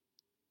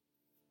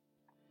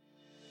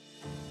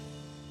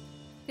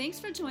Thanks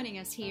for joining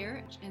us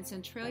here in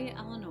Centralia,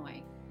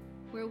 Illinois,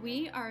 where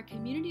we are a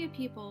community of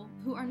people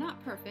who are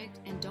not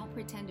perfect and don't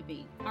pretend to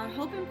be. Our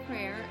hope and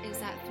prayer is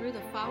that through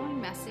the following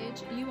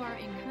message, you are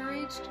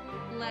encouraged,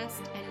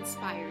 blessed, and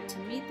inspired to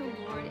meet the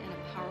Lord in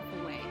a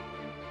powerful way.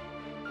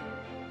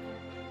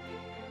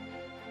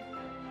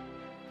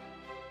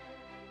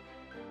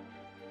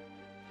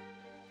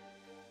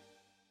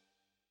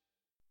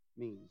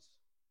 Means.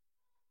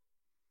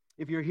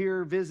 If you're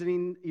here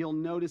visiting, you'll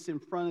notice in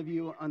front of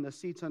you on the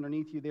seats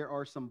underneath you there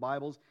are some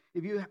Bibles.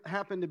 If you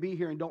happen to be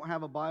here and don't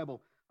have a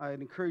Bible,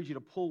 I'd encourage you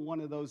to pull one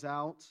of those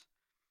out.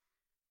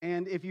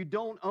 And if you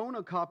don't own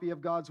a copy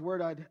of God's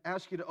Word, I'd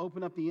ask you to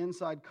open up the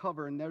inside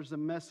cover, and there's a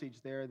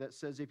message there that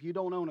says, if you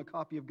don't own a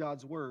copy of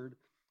God's Word,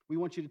 we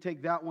want you to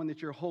take that one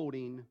that you're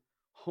holding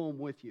home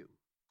with you.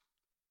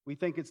 We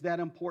think it's that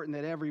important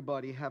that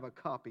everybody have a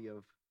copy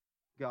of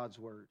God's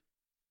Word.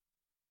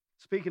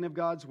 Speaking of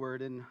God's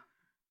Word, in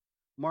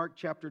Mark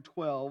chapter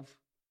 12,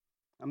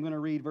 I'm going to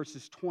read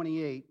verses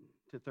 28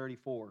 to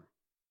 34.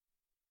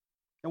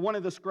 And one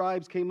of the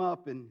scribes came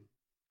up and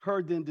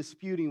heard them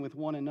disputing with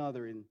one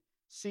another, and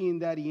seeing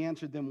that he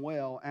answered them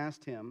well,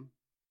 asked him,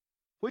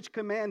 "Which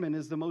commandment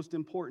is the most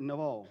important of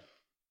all?"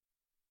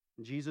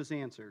 And Jesus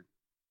answered,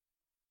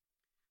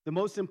 "The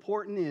most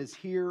important is,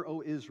 Hear,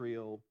 O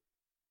Israel,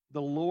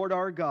 the Lord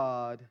our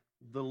God,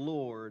 the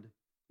Lord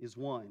is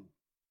one."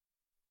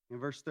 In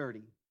verse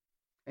 30,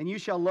 "And you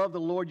shall love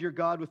the Lord your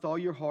God with all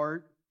your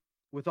heart,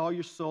 with all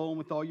your soul, and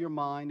with all your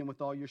mind, and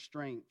with all your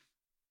strength.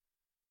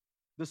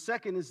 The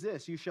second is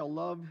this, you shall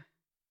love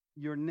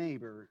your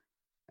neighbor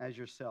as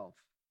yourself.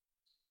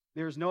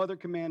 There is no other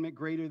commandment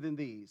greater than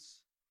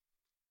these."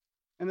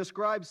 And the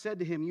scribe said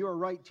to him, "You are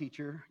right,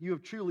 teacher. You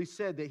have truly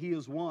said that he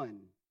is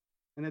one,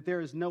 and that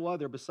there is no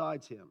other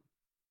besides him.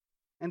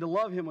 And to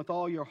love him with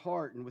all your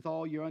heart, and with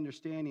all your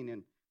understanding,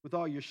 and with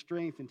all your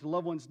strength, and to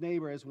love one's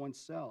neighbor as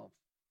oneself,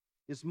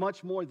 is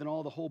much more than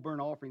all the whole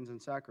burnt offerings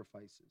and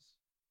sacrifices."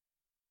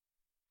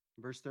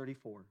 Verse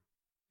 34.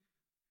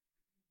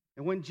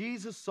 And when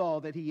Jesus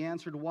saw that he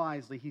answered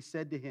wisely, he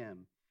said to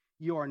him,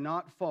 "You are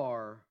not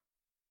far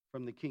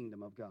from the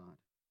kingdom of God."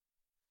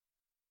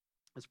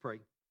 Let's pray.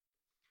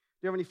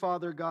 Dear Heavenly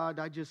Father, God,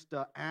 I just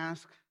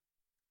ask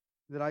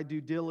that I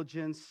do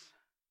diligence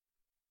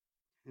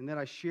and that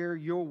I share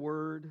your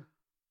word.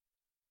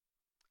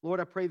 Lord,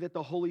 I pray that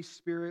the Holy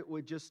Spirit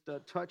would just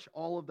touch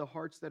all of the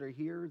hearts that are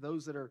here,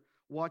 those that are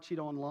watching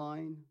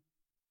online.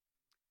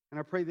 And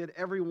I pray that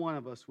every one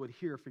of us would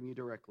hear from you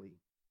directly.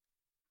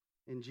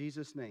 In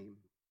Jesus'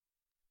 name,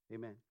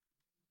 amen.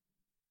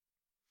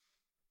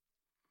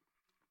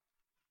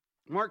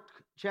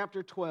 Mark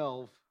chapter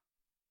 12,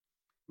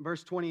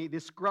 verse 28. The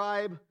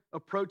scribe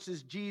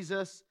approaches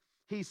Jesus.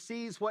 He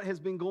sees what has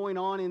been going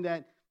on in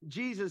that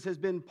Jesus has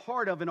been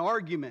part of an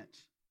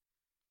argument.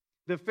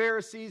 The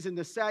Pharisees and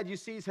the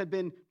Sadducees had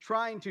been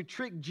trying to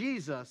trick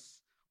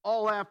Jesus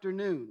all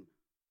afternoon.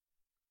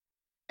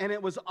 And it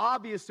was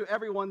obvious to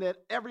everyone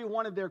that every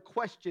one of their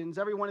questions,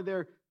 every one of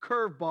their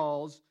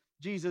curveballs,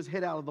 Jesus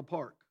hit out of the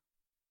park.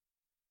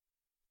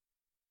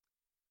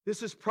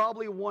 This is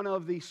probably one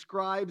of the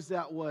scribes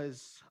that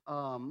was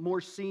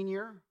more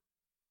senior,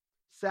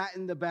 sat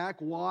in the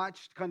back,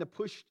 watched, kind of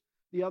pushed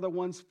the other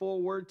ones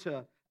forward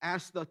to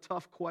ask the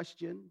tough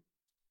question.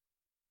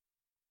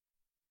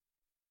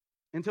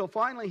 Until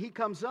finally he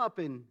comes up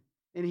and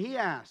he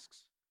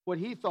asks what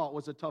he thought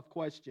was a tough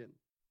question.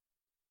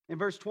 In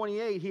verse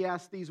 28, he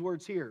asks these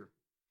words here,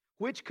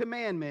 "Which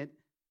commandment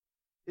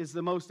is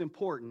the most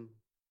important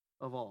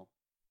of all?"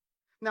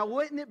 Now,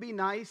 wouldn't it be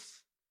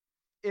nice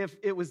if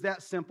it was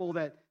that simple,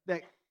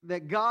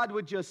 that God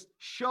would just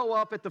show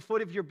up at the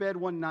foot of your bed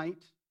one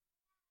night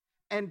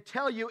and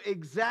tell you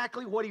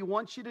exactly what he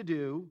wants you to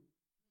do,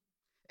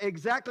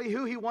 exactly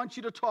who he wants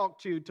you to talk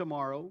to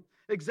tomorrow,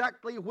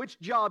 exactly which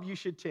job you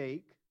should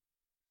take,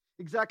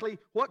 exactly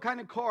what kind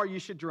of car you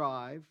should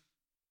drive,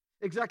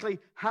 exactly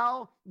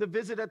how the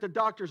visit at the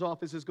doctor's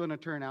office is going to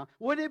turn out?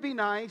 Wouldn't it be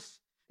nice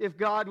if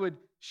God would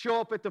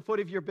show up at the foot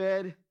of your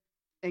bed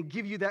and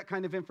give you that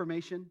kind of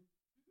information?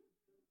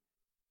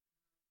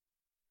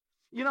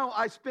 You know,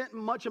 I spent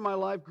much of my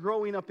life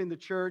growing up in the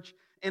church,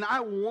 and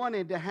I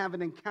wanted to have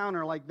an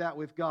encounter like that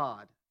with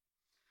God.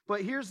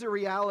 But here's the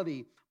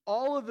reality.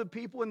 All of the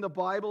people in the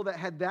Bible that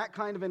had that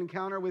kind of an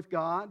encounter with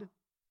God,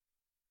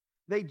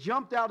 they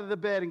jumped out of the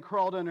bed and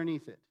crawled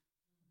underneath it.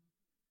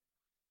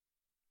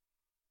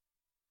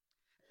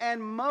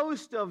 And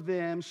most of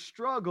them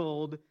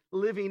struggled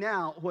living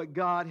out what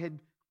God had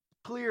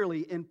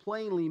clearly and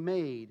plainly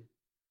made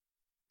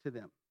to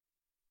them.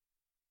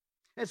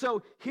 And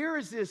so here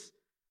is this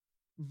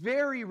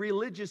very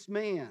religious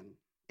man,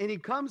 and he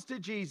comes to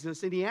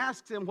Jesus and he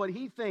asks him what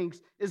he thinks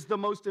is the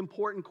most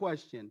important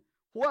question.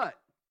 What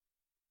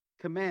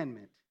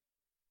commandment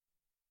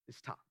is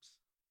tops?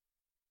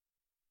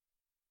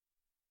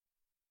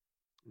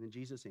 And then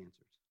Jesus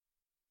answers.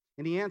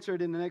 And he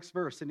answered in the next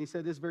verse, and he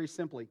said this very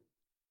simply.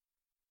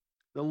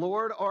 The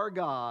Lord our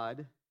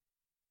God,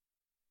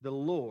 the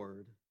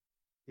Lord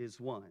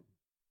is one.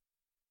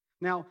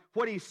 Now,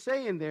 what he's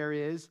saying there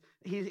is,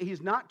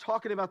 he's not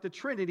talking about the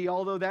Trinity,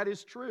 although that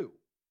is true.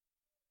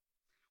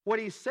 What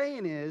he's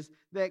saying is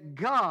that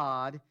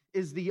God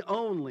is the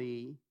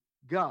only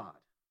God.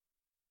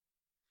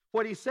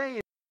 What he's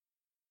saying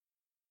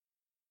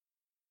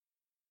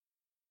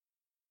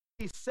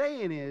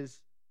is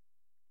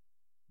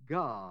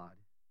God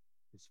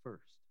is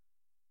first.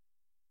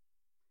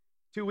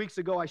 2 weeks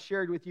ago, I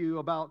shared with you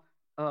about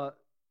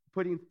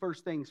putting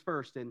first things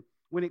first. And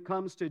when it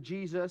comes to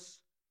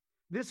Jesus,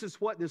 this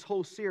is what this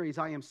whole series,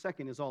 I Am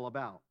Second, is all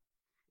about.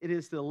 It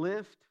is to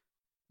lift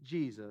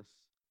Jesus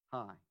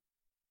high.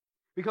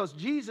 Because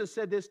Jesus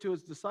said this to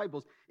his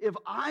disciples, if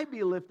I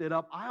be lifted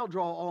up, I'll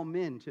draw all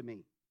men to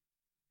me.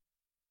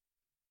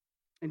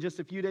 And just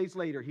a few days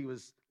later, he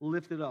was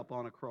lifted up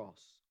on a cross.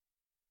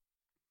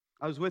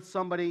 I was with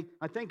somebody,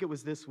 I think it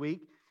was this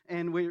week,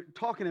 and we're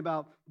talking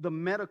about the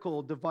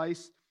medical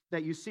device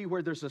that you see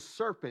where there's a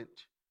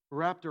serpent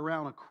wrapped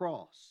around a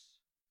cross.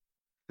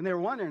 And they were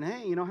wondering,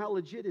 hey, how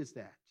legit is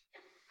that?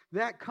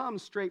 That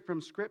comes straight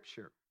from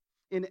Scripture.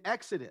 In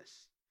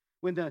Exodus,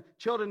 when the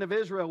children of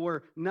Israel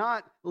were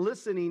not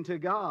listening to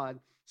God,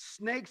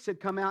 snakes had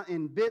come out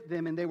and bit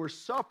them, and they were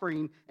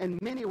suffering, and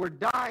many were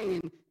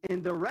dying,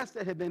 and the rest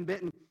that had been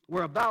bitten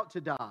were about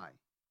to die.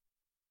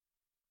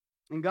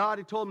 And God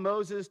had told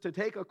Moses to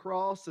take a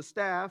cross, a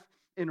staff,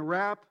 and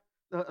wrap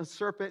a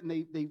serpent,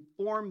 and they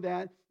formed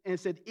that, and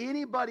said,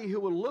 anybody who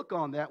will look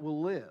on that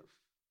will live.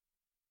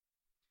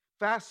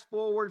 Fast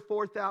forward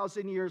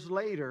 4,000 years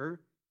later,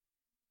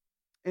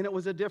 and it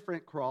was a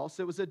different cross.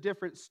 It was a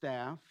different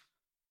staff.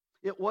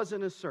 It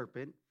wasn't a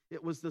serpent.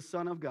 It was the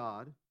Son of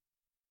God.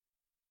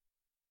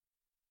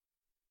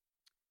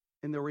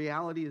 And the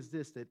reality is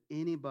this, that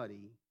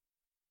anybody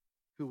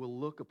who will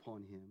look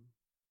upon him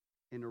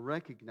and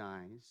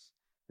recognize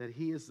that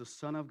he is the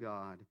Son of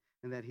God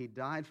and that he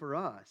died for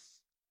us,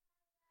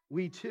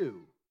 we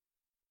too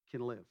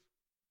can live.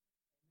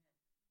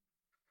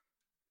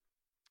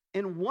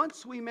 And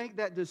once we make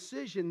that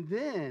decision,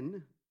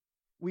 then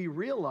we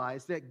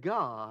realize that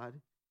God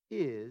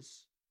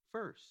is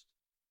first.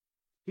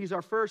 He's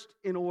our first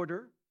in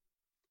order.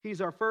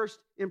 He's our first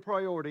in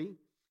priority.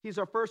 He's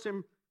our first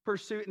in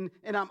pursuit.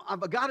 And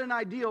I've got an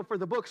ideal for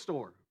the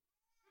bookstore.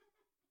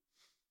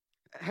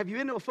 Have you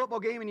been to a football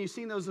game and you've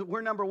seen those,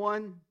 we're number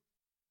one?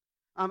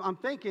 I'm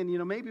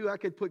thinking, maybe I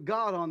could put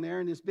God on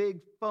there in this big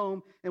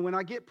foam, and when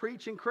I get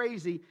preaching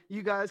crazy,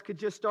 you guys could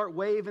just start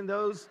waving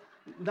those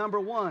number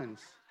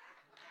ones.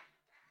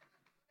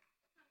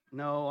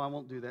 No, I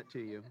won't do that to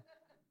you.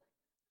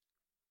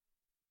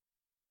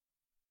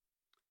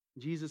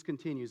 Jesus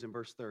continues in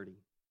verse 30.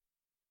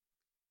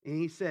 And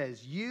he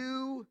says,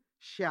 you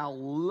shall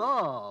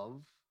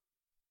love.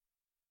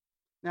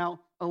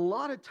 Now, a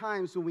lot of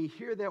times when we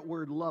hear that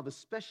word love,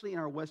 especially in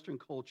our Western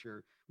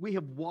culture, we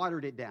have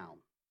watered it down.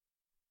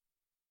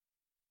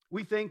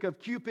 We think of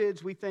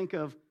Cupids, we think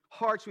of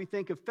hearts, we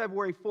think of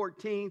February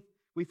 14th,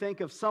 we think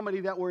of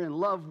somebody that we're in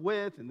love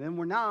with, and then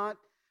we're not.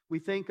 We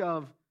think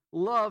of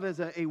love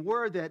as a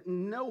word that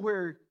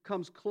nowhere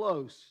comes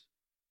close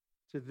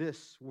to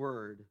this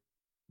word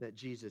that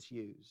Jesus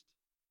used.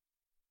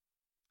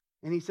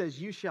 And he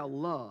says, you shall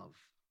love.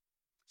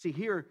 See,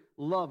 here,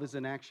 love is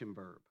an action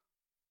verb.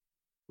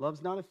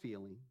 Love's not a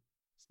feeling.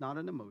 It's not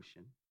an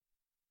emotion.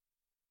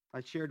 I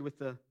shared with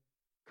the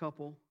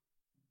couple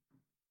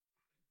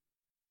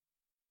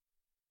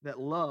that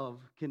love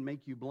can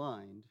make you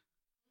blind,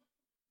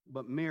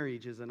 but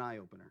marriage is an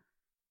eye-opener.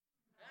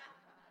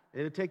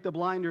 It'll take the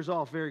blinders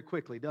off very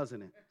quickly,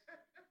 doesn't it?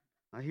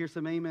 I hear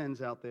some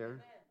amens out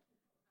there.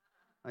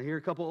 I hear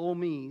a couple old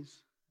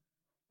me's.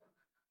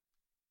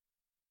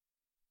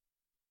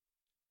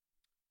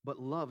 But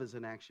love is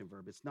an action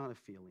verb. It's not a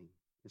feeling.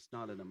 It's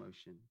not an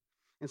emotion.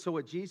 And so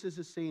what Jesus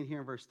is saying here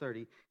in verse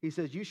 30, he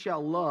says, you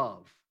shall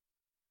love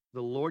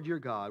the Lord your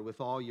God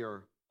with all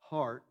your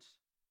heart,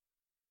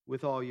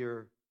 with all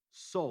your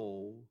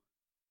soul,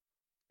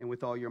 and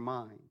with all your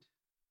mind,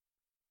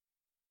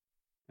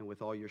 and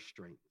with all your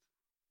strength.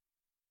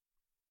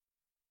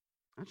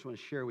 I just want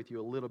to share with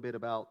you a little bit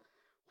about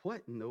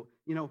what,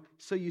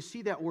 so you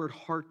see that word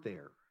heart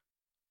there.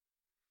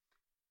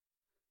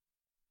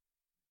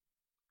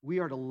 We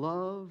are to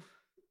love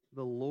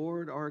the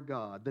Lord our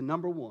God, the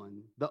number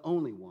one, the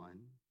only one,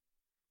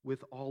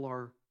 with all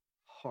our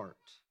heart.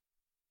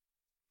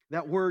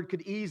 That word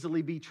could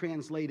easily be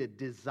translated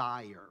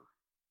desire.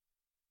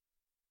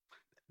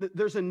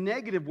 There's a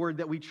negative word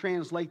that we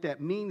translate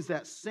that means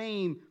that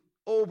same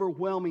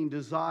overwhelming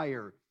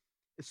desire.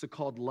 It's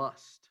called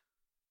lust.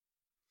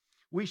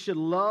 We should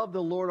love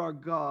the Lord our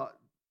God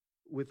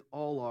with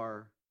all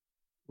our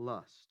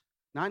lust.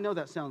 Now, I know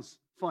that sounds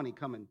funny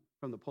coming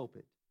from the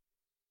pulpit,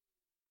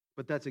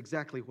 but that's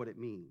exactly what it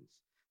means.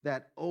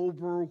 That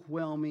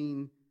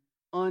overwhelming,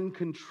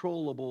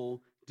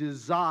 uncontrollable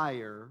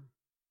desire,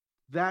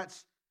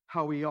 that's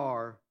how we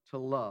are to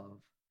love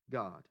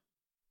God.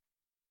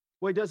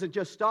 Well, he doesn't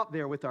just stop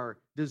there with our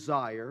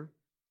desire.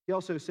 He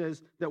also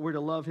says that we're to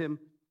love him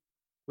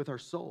with our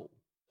soul.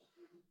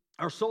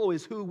 Our soul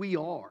is who we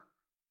are.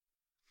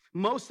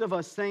 Most of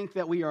us think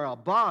that we are a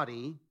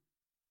body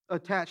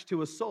attached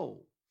to a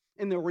soul.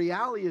 And the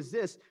reality is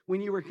this: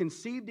 when you were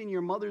conceived in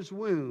your mother's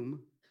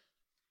womb,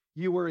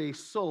 you were a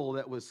soul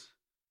that was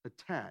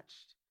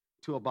attached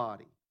to a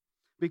body.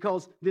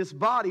 Because this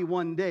body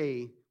one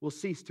day will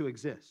cease to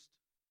exist.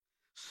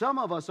 Some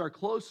of us are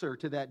closer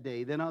to that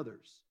day than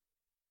others.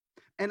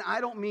 And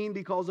I don't mean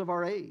because of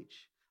our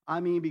age. I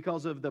mean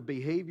because of the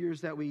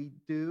behaviors that we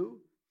do.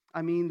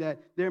 I mean that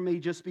there may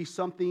just be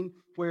something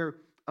where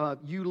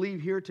you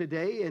leave here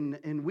today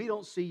and we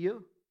don't see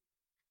you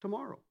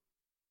tomorrow.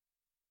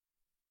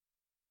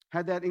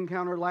 Had that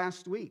encounter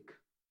last week.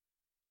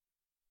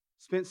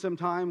 Spent some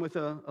time with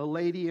a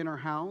lady in her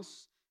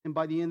house, and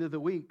by the end of the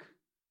week,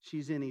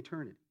 she's in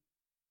eternity.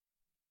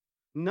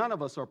 None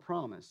of us are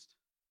promised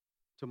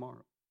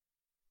tomorrow.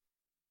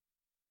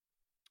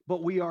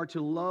 But we are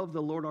to love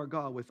the Lord our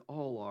God with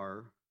all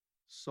our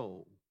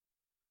soul,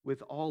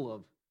 with all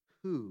of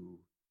who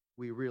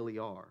we really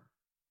are.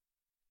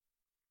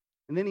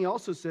 And then he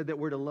also said that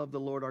we're to love the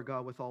Lord our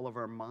God with all of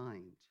our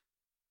mind,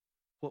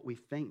 what we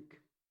think.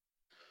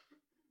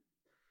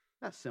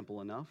 That's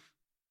simple enough.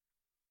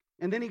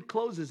 And then he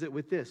closes it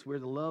with this: we're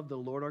to love the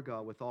Lord our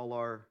God with all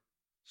our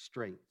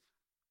strength,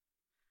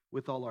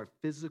 with all our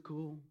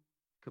physical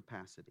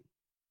capacity.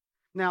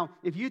 Now,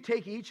 if you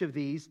take each of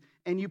these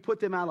and you put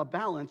them out of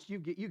balance, you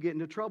get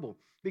into trouble.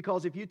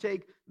 Because if you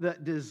take the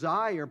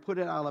desire, put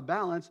it out of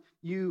balance,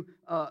 you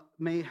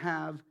may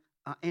have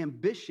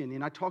ambition.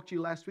 And I talked to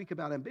you last week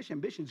about ambition.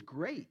 Ambition's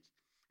great.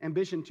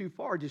 Ambition too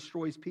far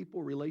destroys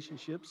people,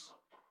 relationships.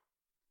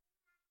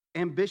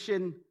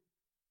 Ambition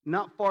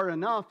not far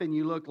enough, and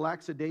you look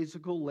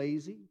lackadaisical,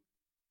 lazy.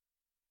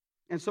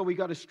 And so we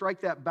got to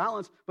strike that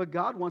balance, but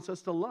God wants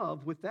us to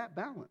love with that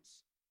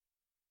balance.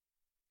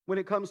 When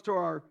it comes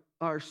to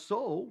our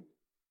soul,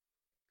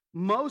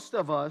 most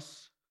of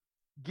us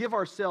give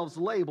ourselves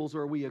labels,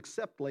 or we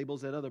accept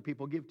labels that other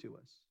people give to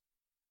us.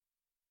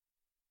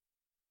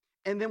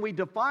 And then we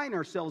define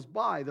ourselves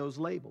by those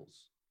labels.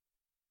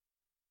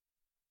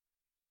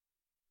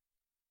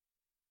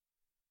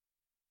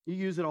 You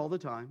use it all the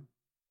time.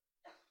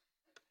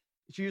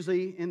 It's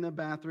usually in the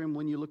bathroom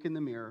when you look in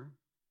the mirror,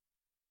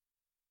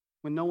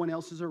 when no one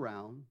else is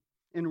around,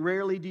 and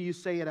rarely do you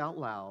say it out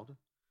loud,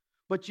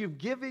 but you've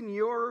given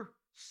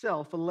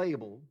yourself a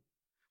label,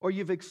 or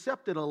you've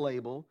accepted a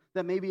label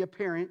that maybe a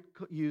parent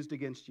used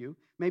against you,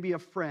 maybe a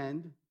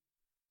friend.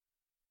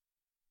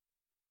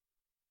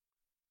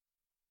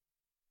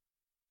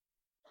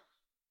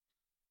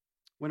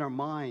 When our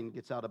mind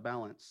gets out of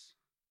balance,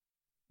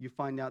 you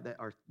find out that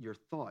your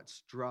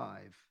thoughts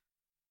drive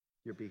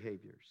your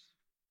behaviors.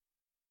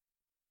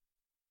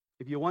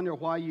 If you wonder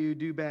why you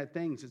do bad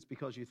things, it's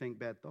because you think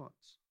bad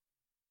thoughts.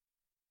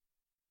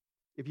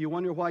 If you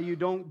wonder why you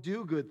don't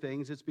do good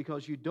things, it's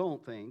because you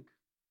don't think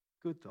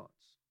good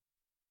thoughts.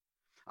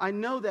 I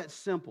know that's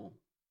simple.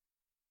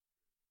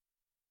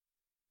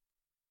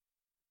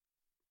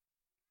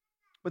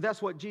 But that's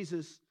what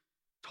Jesus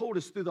told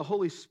us through the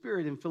Holy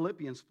Spirit in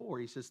Philippians 4.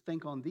 He says,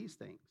 think on these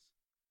things,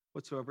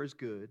 whatsoever is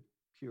good,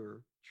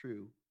 pure,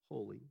 true,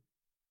 holy.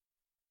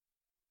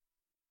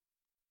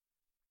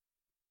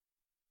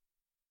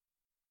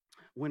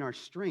 When our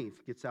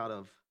strength gets out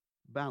of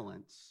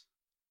balance,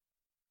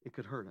 it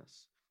could hurt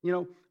us.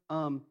 You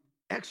know,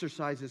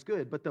 exercise is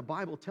good, but the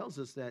Bible tells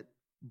us that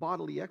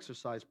bodily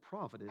exercise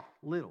profiteth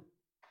little.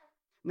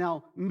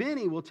 Now,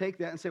 many will take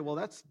that and say, well,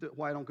 that's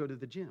why I don't go to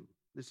the gym.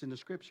 This is in the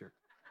scripture.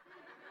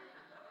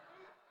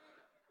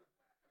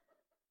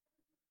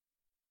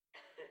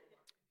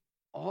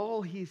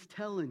 All he's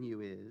telling you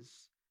is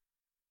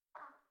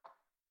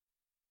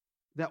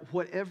that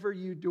whatever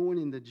you're doing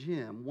in the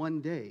gym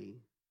one day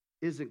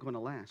isn't going to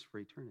last for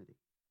eternity.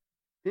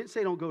 It didn't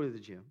say don't go to the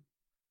gym.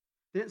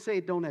 It didn't say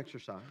don't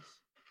exercise.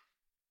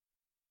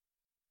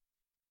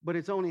 But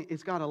it's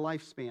got a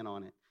lifespan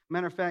on it.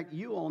 Matter of fact,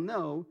 you all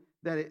know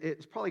that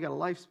it's probably got a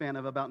lifespan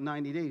of about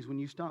 90 days when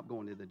you stop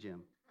going to the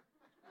gym.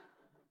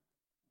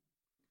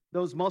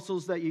 Those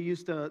muscles that you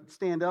used to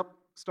stand up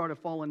started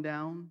falling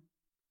down.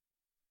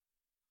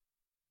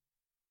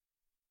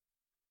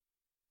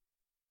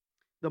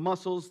 The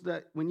muscles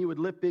that when you would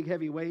lift big,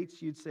 heavy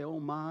weights, you'd say, oh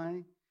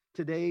my.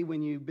 Today,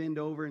 when you bend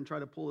over and try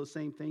to pull the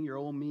same thing, you're,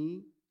 oh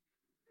me.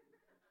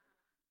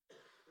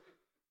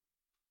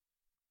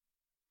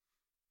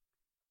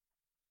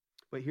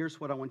 But here's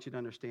what I want you to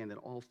understand, that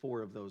all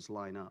four of those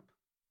line up.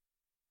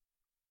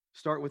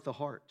 Start with the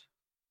heart.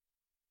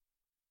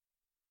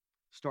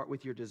 Start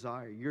with your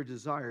desire. Your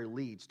desire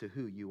leads to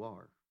who you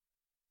are.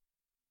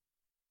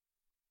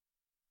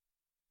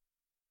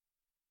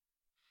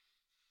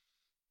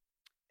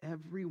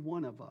 Every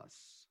one of us,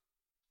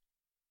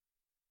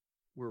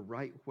 we're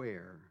right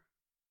where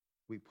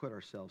we put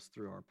ourselves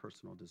through our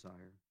personal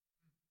desire.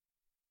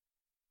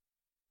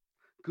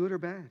 Good or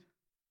bad.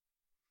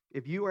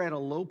 If you are at a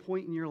low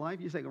point in your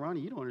life, you say, Ronnie,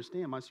 you don't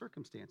understand my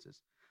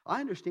circumstances. I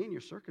understand your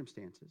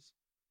circumstances,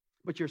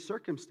 but your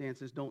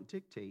circumstances don't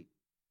dictate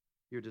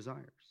your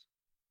desires.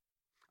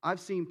 I've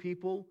seen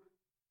people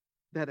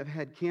that have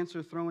had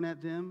cancer thrown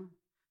at them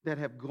that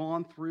have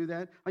gone through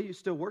that. I used to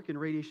still work in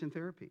radiation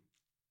therapy.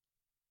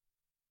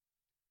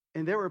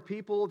 And there were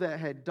people that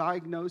had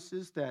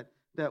diagnoses that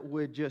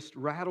would just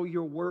rattle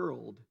your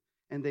world,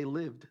 and they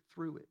lived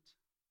through it.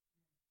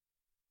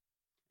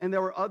 And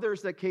there were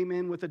others that came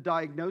in with a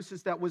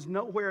diagnosis that was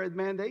nowhere.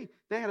 Man, they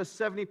had a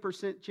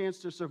 70% chance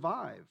to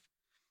survive.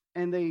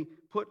 And they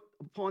put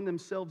upon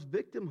themselves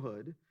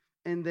victimhood,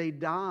 and they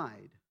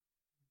died.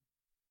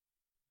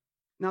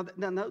 Now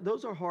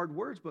those are hard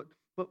words, but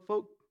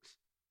folks,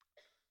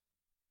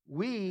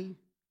 we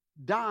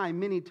die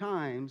many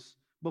times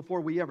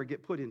before we ever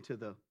get put into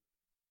the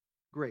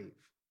grave.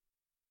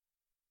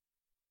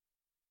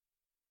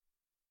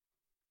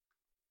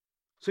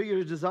 So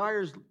your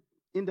desires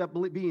end up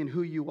being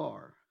who you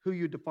are, who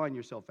you define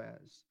yourself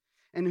as.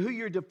 And who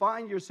you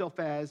define yourself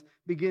as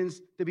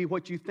begins to be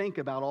what you think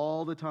about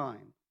all the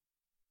time.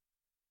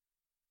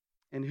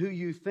 And who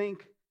you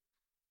think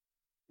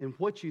and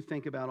what you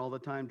think about all the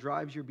time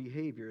drives your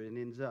behavior and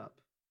ends up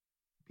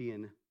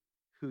being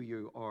who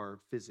you are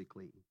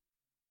physically,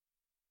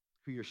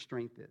 who your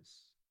strength is.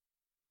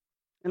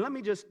 And let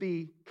me just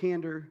be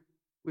candor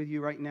with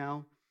you right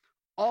now.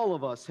 All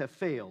of us have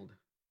failed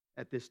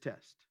at this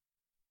test.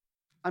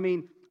 I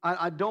mean,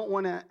 I don't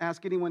want to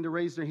ask anyone to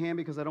raise their hand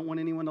because I don't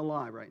want anyone to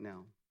lie right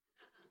now.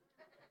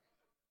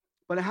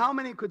 But how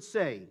many could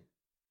say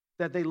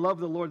that they love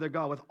the Lord their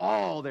God with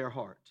all their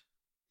heart,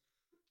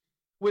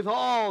 with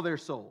all their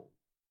soul,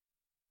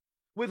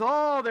 with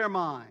all their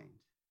mind,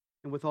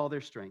 and with all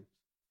their strength?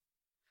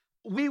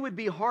 We would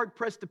be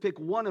hard-pressed to pick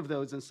one of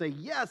those and say,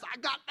 yes, I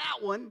got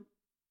that one.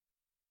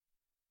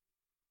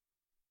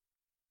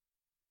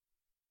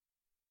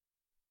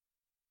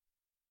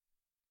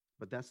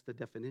 But that's the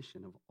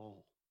definition of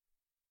all.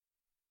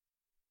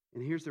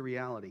 And here's the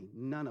reality.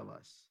 None of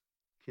us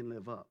can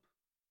live up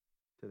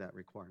to that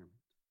requirement.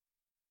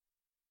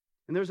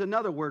 And there's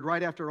another word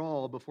right after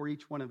all before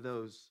each one of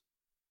those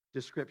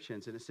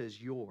descriptions, and it says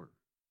your.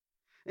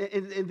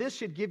 And this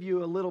should give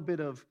you a little bit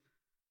of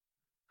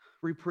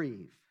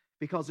reprieve,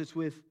 because it's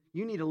with,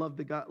 you need to love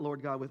the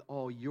Lord God with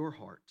all your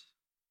heart.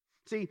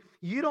 See,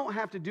 you don't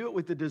have to do it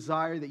with the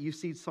desire that you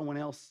see someone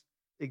else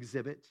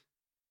exhibit.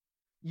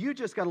 You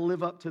just got to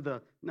live up to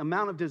the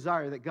amount of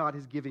desire that God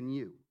has given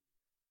you.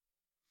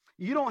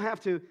 You don't have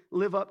to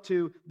live up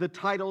to the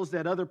titles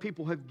that other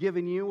people have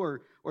given you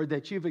or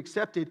that you've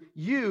accepted.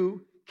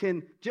 You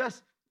can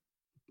just,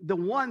 the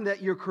one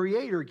that your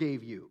Creator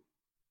gave you.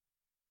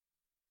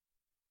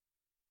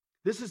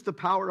 This is the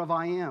power of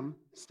I am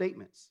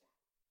statements.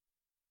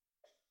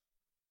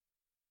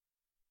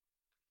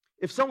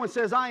 If someone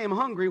says, I am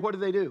hungry, what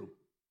do?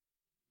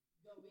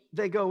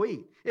 They go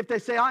eat. If they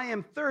say, I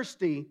am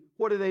thirsty,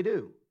 what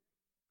do?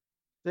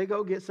 They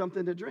go get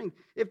something to drink.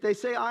 If they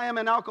say, I am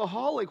an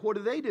alcoholic,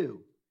 what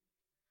do?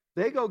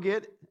 They go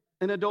get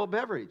an adult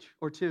beverage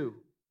or two.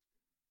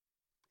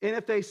 And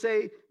if they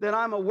say that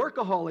I'm a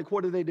workaholic,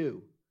 what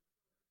do?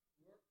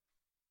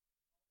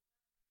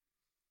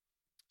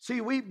 See,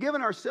 we've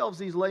given ourselves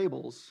these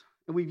labels,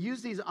 and we've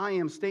used these I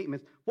am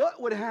statements. What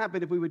would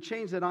happen if we would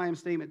change that I am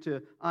statement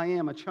to I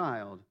am a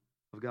child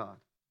of God?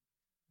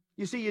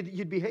 You see,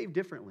 you'd behave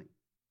differently.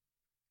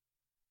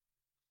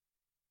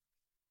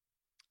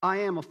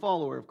 I am a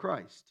follower of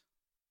Christ.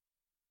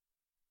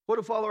 What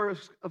do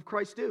followers of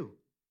Christ do?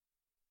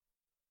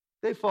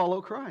 They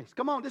follow Christ.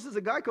 Come on, this is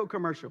a Geico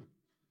commercial.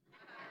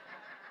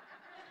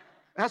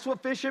 That's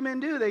what fishermen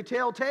do. They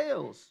tell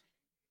tales.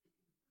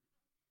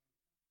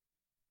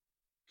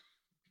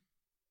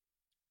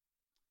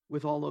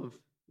 With all of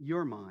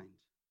your mind.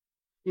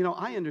 You know,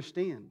 I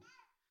understand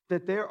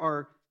that there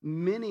are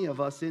many of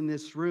us in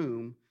this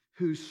room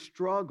who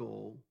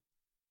struggle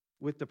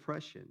with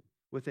depression,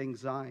 with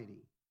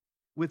anxiety,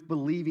 with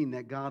believing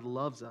that God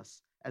loves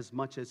us as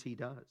much as He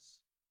does.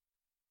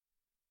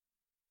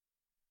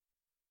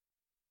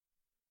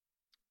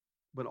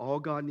 But all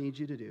God needs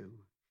you to do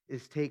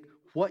is take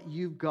what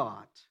you've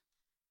got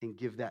and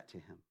give that to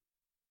Him.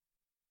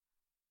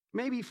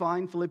 Maybe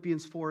find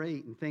Philippians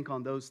 4:8 and think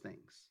on those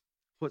things.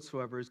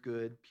 Whatsoever is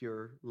good,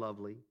 pure,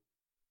 lovely.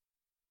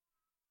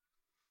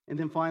 And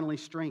then finally,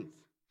 strength.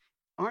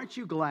 Aren't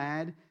you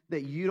glad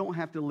that you don't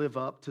have to live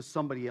up to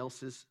somebody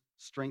else's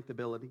strength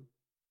ability?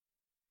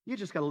 You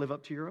just got to live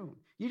up to your own.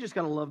 You just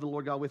got to love the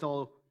Lord God with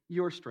all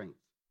your strength.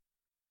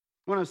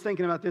 When I was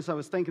thinking about this, I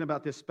was thinking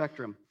about this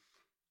spectrum,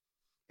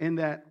 and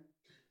that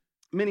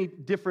many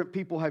different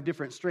people have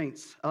different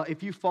strengths.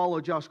 If you follow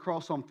Josh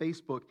Cross on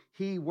Facebook,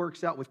 he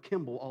works out with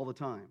Kimball all the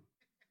time.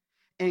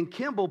 And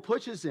Kimball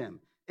pushes him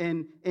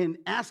and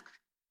asks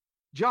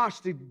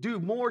Josh to do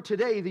more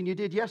today than you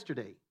did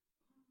yesterday.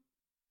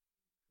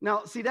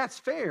 Now, see, that's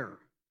fair.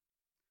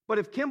 But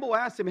if Kimball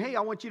asks him, hey,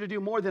 I want you to do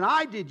more than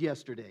I did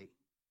yesterday,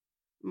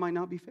 it might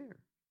not be fair.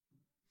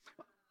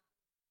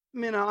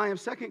 I'm in an I Am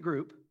Second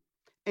group,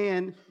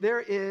 and there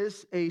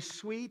is a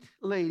sweet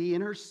lady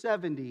in her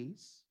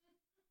 70s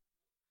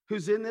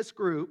who's in this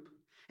group,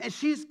 and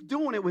she's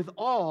doing it with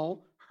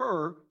all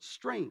her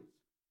strength.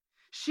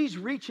 She's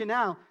reaching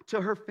out to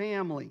her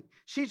family.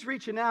 She's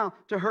reaching out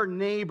to her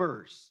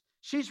neighbors.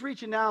 She's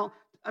reaching out.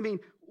 I mean,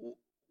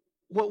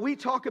 what we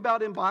talk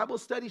about in Bible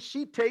study,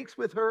 she takes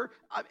with her.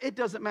 It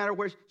doesn't matter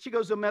where she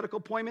goes to a medical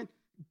appointment,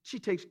 she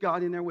takes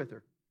God in there with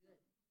her.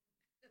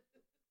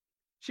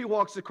 She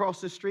walks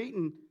across the street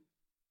and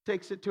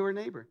takes it to her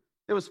neighbor.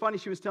 It was funny,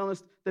 she was telling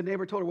us, the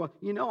neighbor told her, well,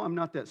 you know I'm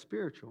not that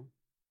spiritual.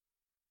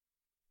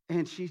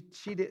 And she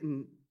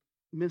didn't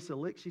miss a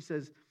lick. She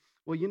says,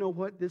 well, you know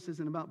what? This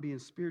isn't about being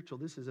spiritual.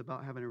 This is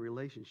about having a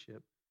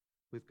relationship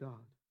with God.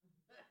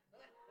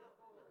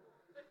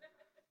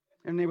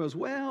 And the neighbor goes,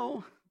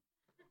 well,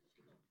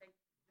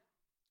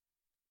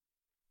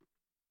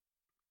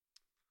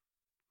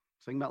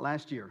 thinking about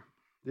last year,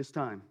 this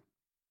time,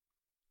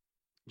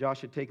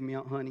 Josh had taken me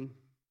out hunting.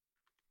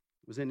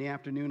 It was in the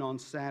afternoon on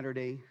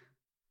Saturday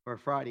or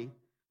Friday.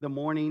 The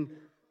morning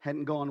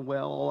hadn't gone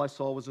well. All I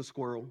saw was a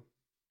squirrel.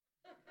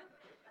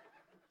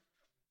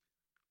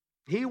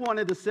 He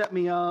wanted to set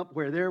me up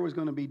where there was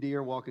going to be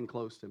deer walking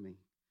close to me.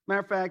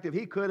 Matter of fact, if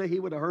he could have, he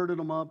would have herded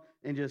them up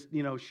and just,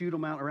 shoot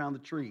them out around the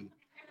tree.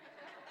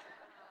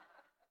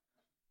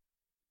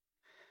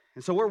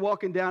 And so we're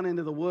walking down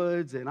into the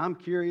woods, and I'm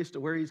curious to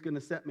where he's going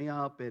to set me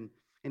up. And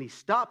he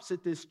stops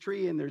at this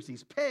tree, and there's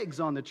these pegs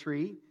on the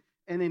tree.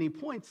 And then he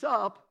points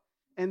up,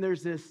 and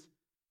there's this,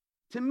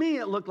 to me,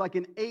 it looked like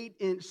an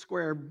 8-inch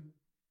square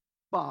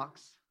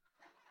box.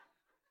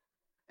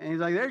 And he's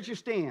like, there's your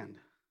stand.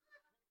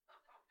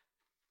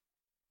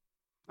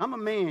 I'm a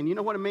man. You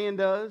know what a man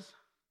does?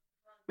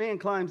 Man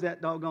climbs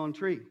that doggone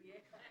tree.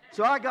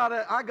 So I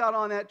got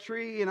on that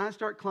tree, and I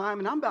start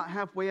climbing. I'm about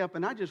halfway up,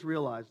 and I just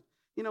realized,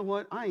 you know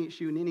what? I ain't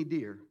shooting any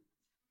deer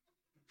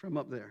from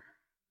up there.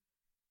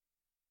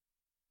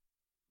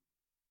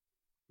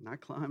 And I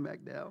climb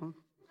back down.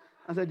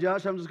 I said,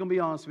 Josh, I'm just going to be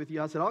honest with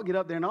you. I said, I'll get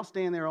up there, and I'll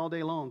stand there all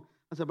day long.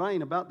 I said, but I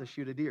ain't about to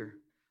shoot a deer.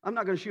 I'm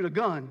not going to shoot a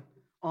gun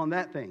on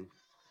that thing.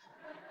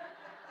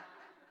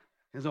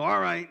 And so, all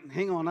right,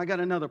 hang on, I got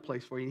another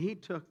place for you. And he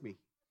took me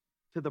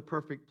to the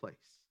perfect place.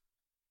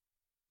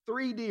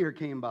 3 deer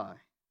came by.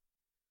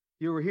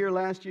 You were here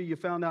last year, you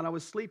found out I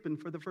was sleeping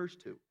for the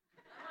first 2.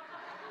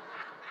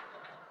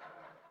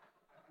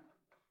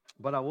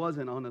 But I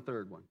wasn't on the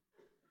third one.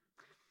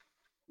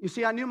 You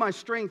see, I knew my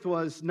strength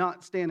was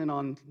not standing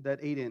on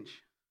that 8-inch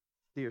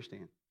deer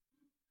stand.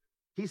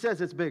 He says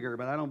it's bigger,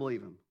 but I don't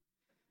believe him.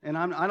 And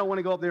I don't want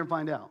to go up there and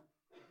find out.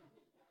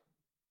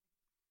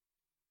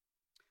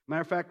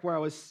 Matter of fact, where I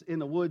was in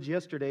the woods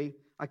yesterday,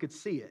 I could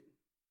see it.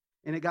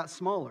 And it got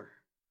smaller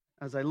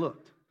as I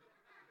looked.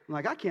 I'm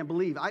like, I can't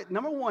believe.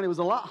 Number one, it was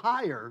a lot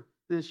higher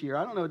this year.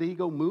 I don't know, did he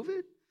go move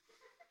it?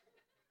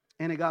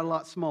 And it got a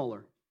lot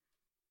smaller.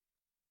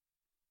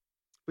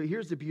 But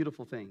here's the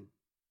beautiful thing.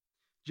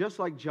 Just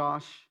like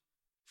Josh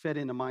fed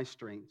into my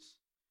strengths,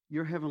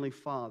 your Heavenly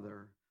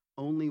Father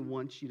only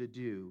wants you to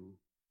do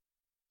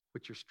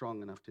what you're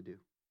strong enough to do.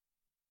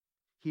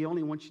 He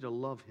only wants you to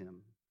love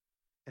Him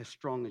as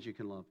strong as you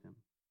can love Him.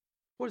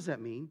 What does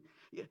that mean?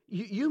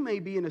 You may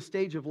be in a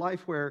stage of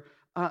life where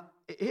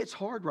it's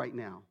hard right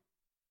now.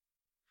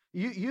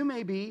 You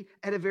may be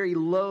at a very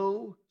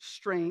low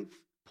strength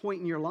point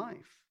in your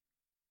life.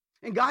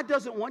 And God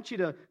doesn't want you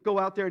to go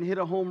out there and hit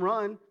a home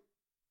run.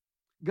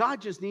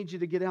 God just needs you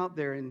to get out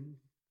there and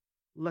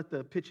let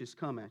the pitches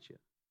come at you.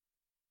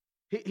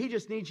 He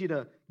just needs you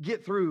to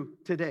get through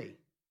today.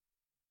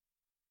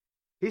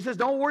 He says,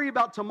 don't worry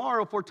about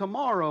tomorrow, for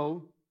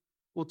tomorrow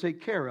will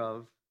take care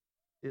of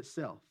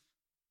itself.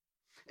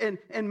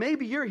 And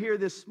maybe you're here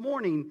this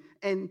morning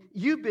and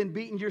you've been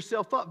beating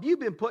yourself up. You've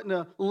been putting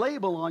a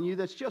label on you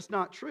that's just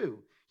not true.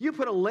 You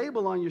put a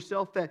label on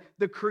yourself that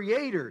the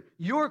Creator,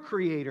 your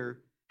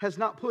Creator, has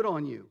not put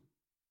on you.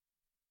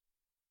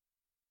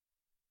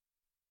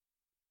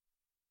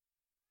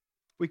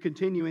 We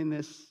continue in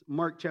this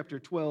Mark chapter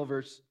 12,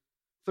 verse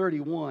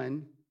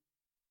 31.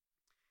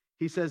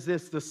 He says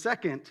this, the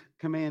second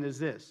command is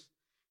this: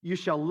 you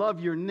shall love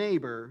your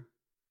neighbor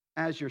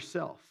as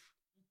yourself.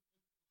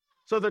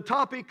 So the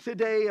topic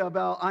today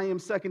about I am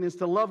second is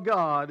to love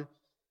God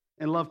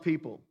and love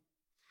people.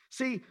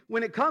 See,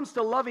 when it comes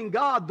to loving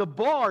God, the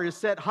bar is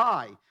set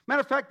high. Matter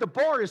of fact, the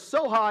bar is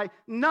so high,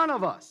 none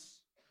of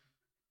us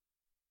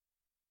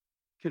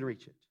can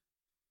reach it.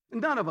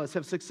 None of us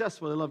have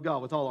successfully loved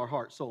God with all our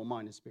heart, soul,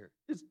 mind, and spirit.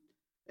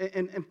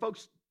 And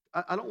folks,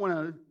 I don't want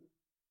to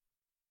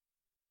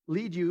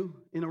lead you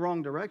in the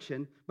wrong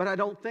direction, but I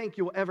don't think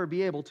you'll ever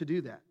be able to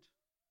do that.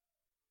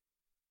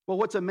 Well,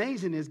 what's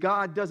amazing is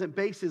God doesn't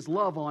base His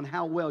love on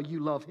how well you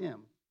love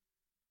Him.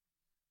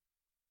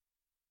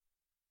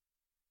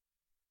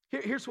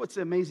 Here's what's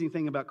the amazing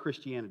thing about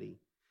Christianity.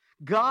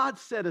 God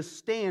set a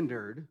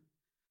standard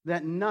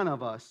that none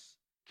of us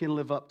can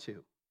live up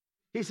to.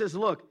 He says,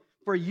 look,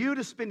 for you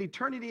to spend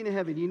eternity in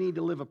heaven, you need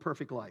to live a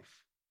perfect life.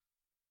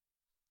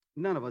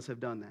 None of us have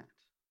done that.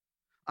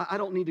 I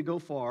don't need to go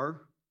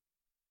far.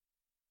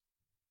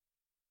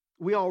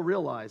 We all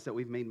realize that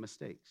we've made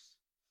mistakes.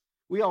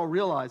 We all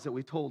realize that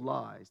we've told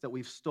lies, that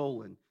we've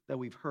stolen, that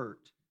we've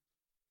hurt.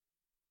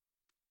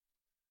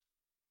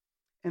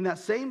 And that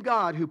same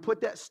God who put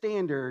that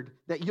standard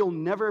that you'll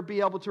never be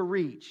able to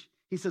reach,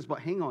 He says, but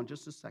hang on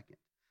just a second.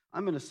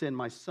 I'm going to send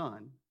my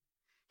Son.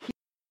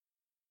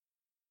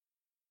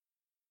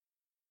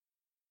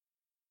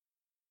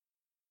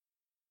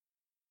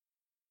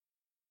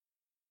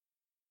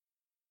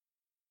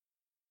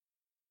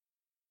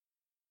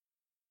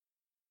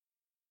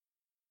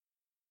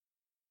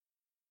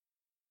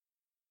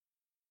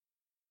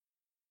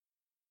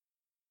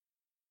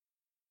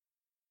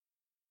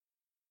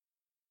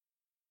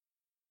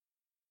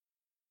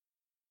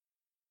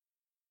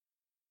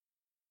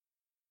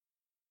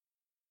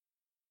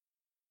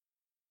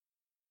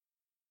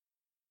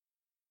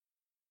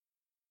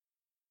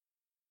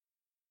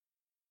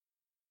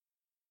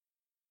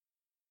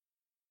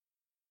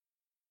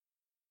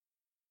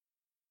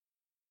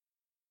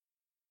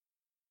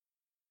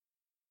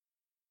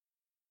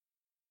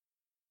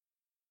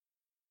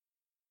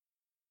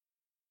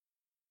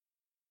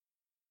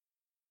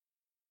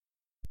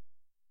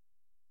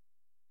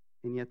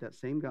 And yet that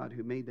same God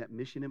who made that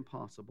mission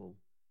impossible,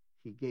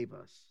 he gave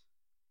us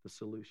the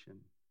solution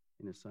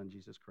in his son,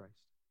 Jesus Christ.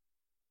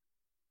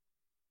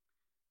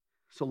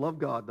 So love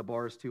God, the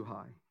bar is too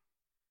high.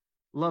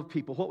 Love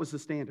people. What was the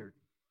standard?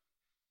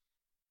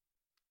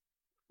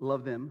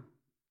 Love them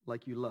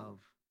like you love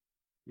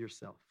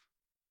yourself.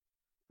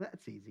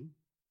 That's easy.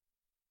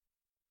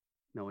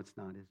 No, it's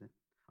not, is it?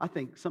 I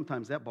think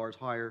sometimes that bar is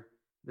higher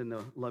than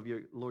the love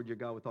your Lord your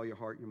God with all your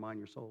heart, your mind,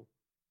 your soul,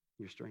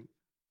 your strength.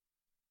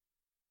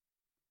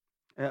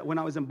 When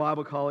I was in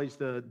Bible college,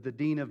 the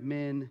dean of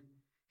men,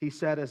 he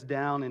sat us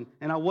down,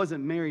 and I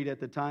wasn't married at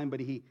the time, but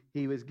he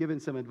was giving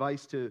some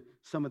advice to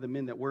some of the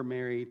men that were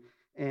married,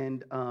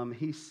 and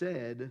he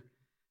said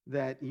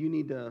that you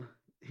need to,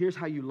 here's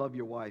how you love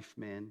your wife,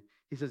 man.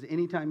 He says,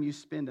 anytime you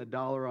spend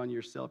 $1 on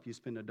yourself, you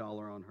spend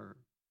 $1 on her.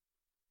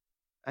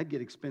 That'd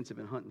get expensive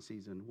in hunting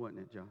season, wouldn't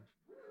it, Josh?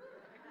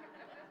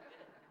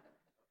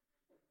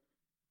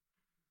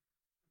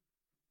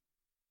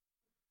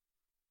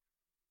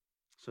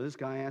 So this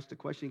guy asked a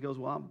question. He goes,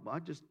 well, I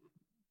just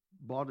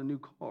bought a new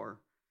car.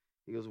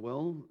 He goes,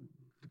 well,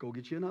 go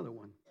get you another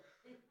one.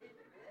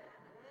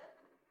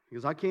 He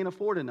goes, I can't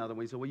afford another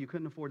one. He said, well, you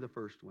couldn't afford the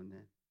first one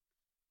then.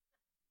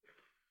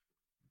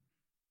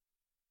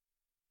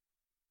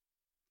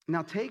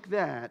 Now take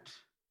that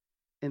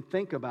and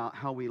think about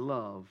how we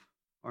love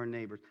our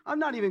neighbors. I'm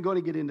not even going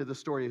to get into the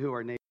story of who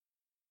our neighbors are.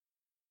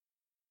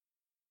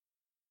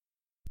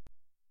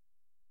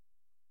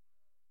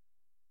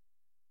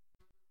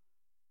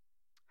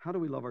 How do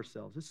we love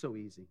ourselves? It's so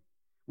easy.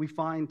 We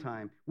find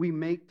time. We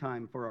make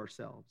time for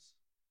ourselves.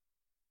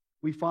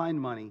 We find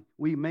money.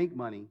 We make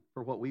money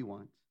for what we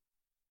want.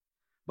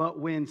 But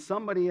when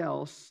somebody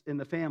else in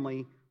the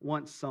family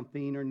wants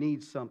something or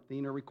needs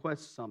something or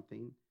requests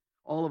something,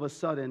 all of a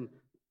sudden,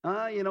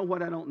 you know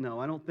what, I don't know.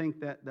 I don't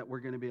think that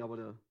we're going to be able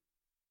to.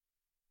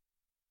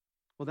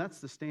 Well, that's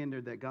the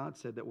standard that God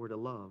said that we're to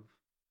love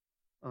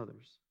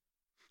others.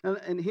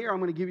 And here I'm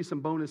going to give you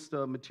some bonus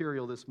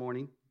material this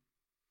morning.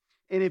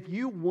 And if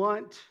you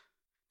want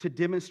to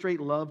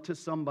demonstrate love to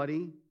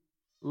somebody,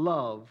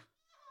 love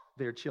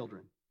their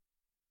children.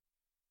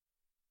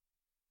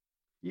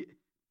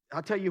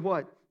 I'll tell you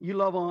what, you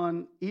love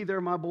on either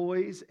of my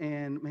boys,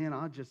 and man,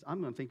 I'm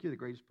going to think you're the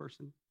greatest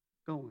person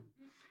going.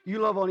 You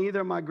love on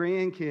either of my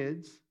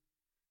grandkids,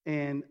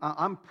 and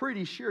I'm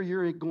pretty sure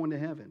you're going to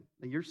heaven,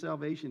 and your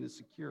salvation is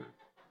secure.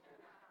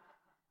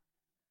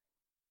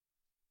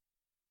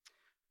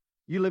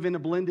 You live in a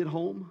blended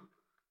home,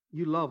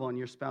 you love on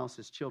your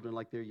spouse's children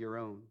like they're your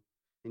own,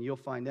 and you'll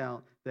find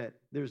out that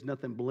there's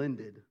nothing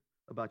blended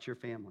about your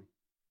family.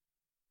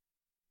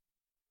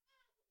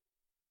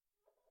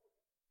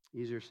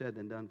 Easier said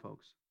than done,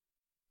 folks.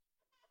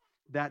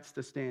 That's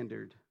the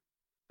standard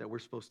that we're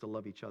supposed to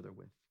love each other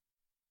with.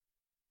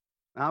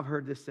 I've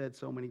heard this said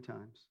so many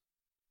times.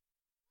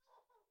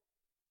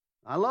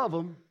 I love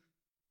them,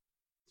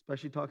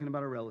 especially talking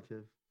about a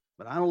relative,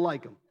 but I don't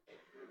like them.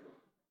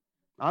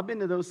 I've been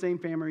to those same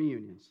family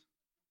reunions.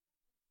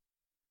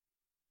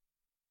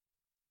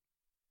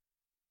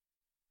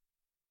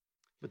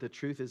 But the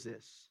truth is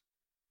this,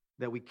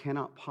 that we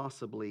cannot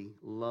possibly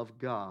love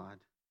God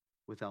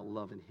without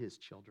loving his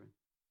children,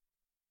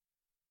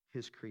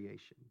 his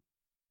creation.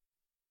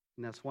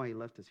 And that's why he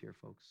left us here,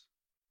 folks.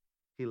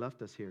 He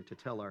left us here to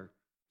tell our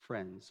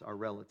friends, our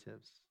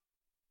relatives,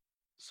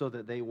 so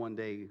that they one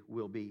day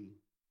will be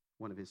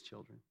one of his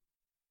children.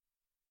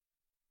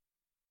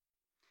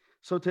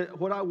 So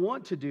what I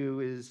want to do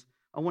is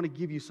I want to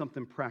give you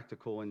something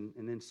practical and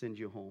then send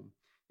you home.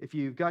 If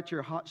you've got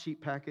your hot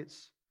sheet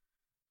packets,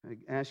 I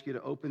ask you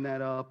to open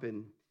that up,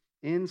 and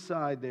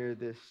inside there,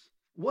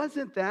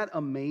 wasn't that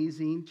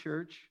amazing,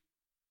 church?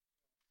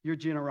 Your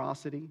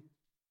generosity.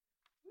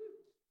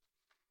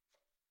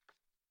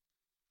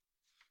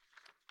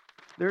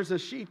 There's a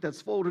sheet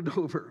that's folded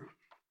over.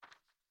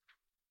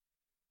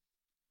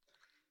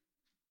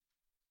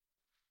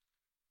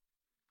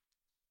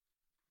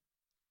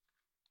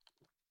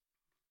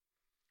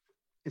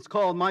 It's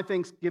called My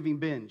Thanksgiving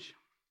Binge.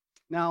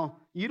 Now,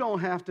 you don't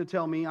have to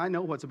tell me. I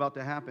know what's about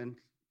to happen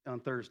on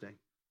Thursday.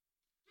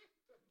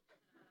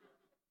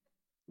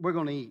 We're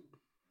going to eat.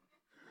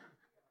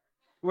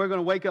 We're going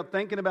to wake up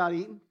thinking about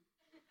eating.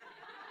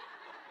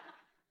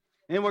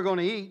 And we're going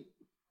to eat.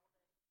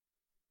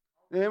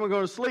 And then we're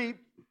going to sleep.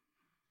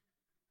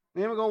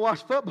 And then we're going to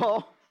watch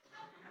football.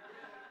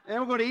 And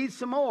we're going to eat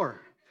some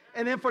more.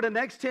 And then for the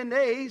next 10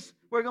 days,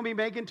 we're going to be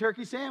making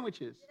turkey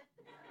sandwiches.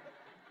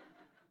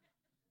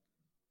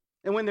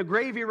 And when the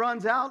gravy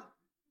runs out,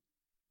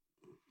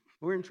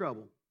 we're in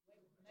trouble.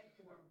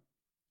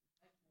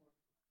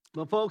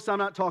 But folks, I'm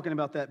not talking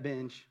about that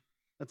binge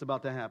that's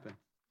about to happen.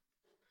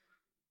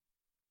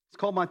 It's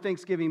called My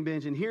Thanksgiving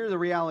Binge. And here the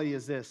reality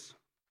is this,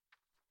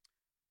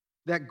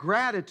 that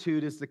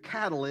gratitude is the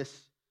catalyst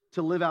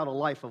to live out a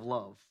life of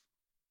love.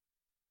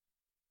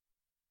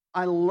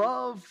 I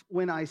love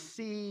when I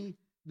see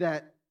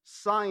that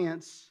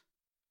science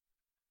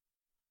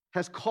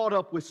has caught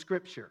up with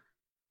Scripture.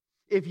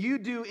 If you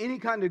do any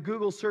kind of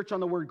Google search on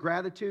the word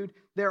gratitude,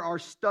 there are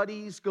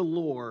studies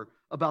galore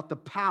about the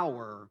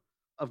power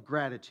of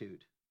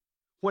gratitude,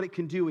 what it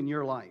can do in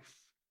your life.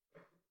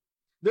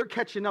 They're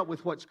catching up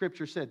with what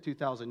Scripture said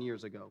 2,000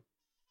 years ago.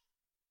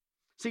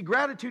 See,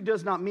 gratitude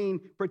does not mean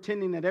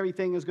pretending that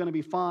everything is going to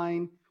be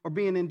fine or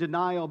being in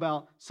denial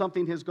about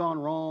something has gone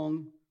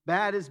wrong.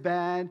 Bad is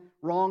bad,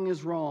 wrong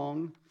is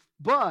wrong.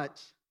 But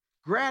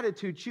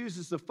gratitude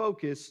chooses to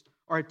focus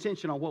our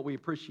attention on what we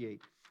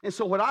appreciate. And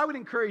so what I would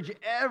encourage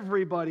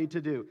everybody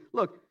to do,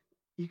 look,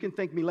 you can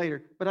thank me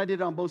later, but I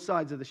did it on both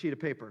sides of the sheet of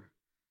paper.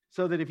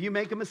 So that if you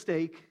make a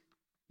mistake,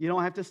 you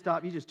don't have to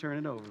stop, you just turn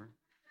it over.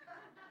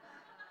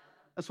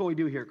 That's what we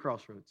do here at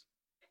Crossroads.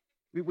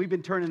 We've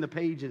been turning the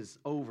pages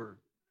over.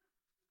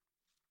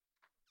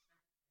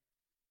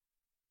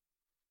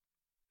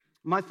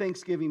 My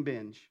Thanksgiving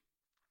binge,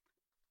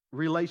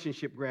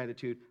 relationship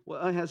gratitude.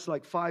 Well, it has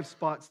like 5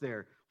 spots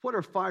there. What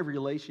are 5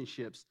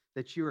 relationships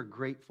that you are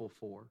grateful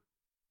for?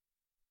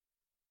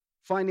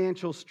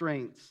 Financial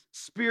strengths.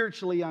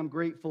 Spiritually, I'm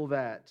grateful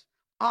that.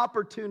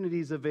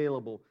 Opportunities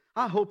available.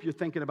 I hope you're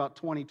thinking about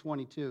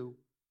 2022.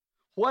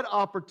 What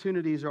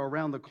opportunities are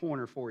around the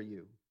corner for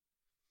you?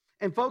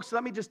 And folks,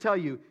 let me just tell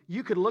you,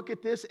 you could look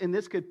at this and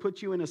this could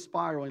put you in a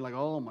spiral. You're like,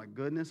 oh my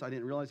goodness, I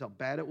didn't realize how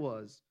bad it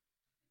was.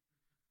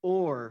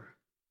 Or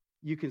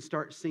you can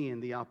start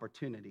seeing the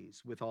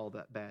opportunities with all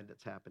that bad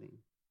that's happening.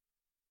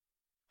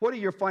 What are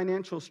your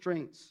financial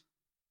strengths?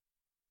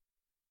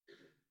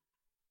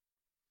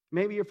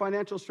 Maybe your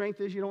financial strength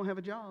is you don't have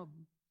a job.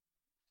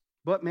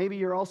 But maybe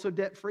you're also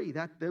debt-free.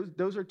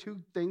 Those are 2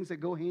 things that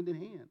go hand in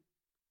hand.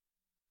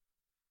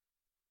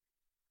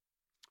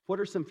 What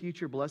are some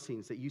future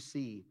blessings that you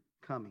see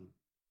coming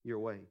your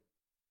way?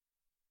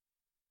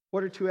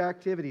 What are 2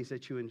 activities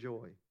that you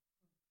enjoy?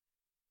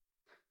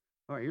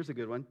 All right, here's a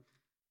good one.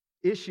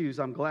 Issues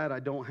I'm glad I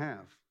don't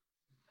have.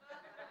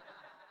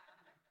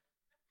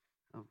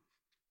 Oh.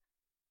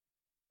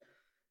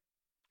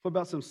 What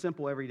about some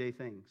simple everyday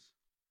things?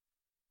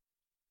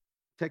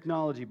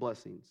 Technology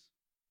blessings.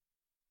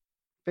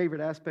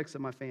 Favorite aspects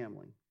of my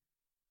family.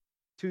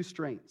 2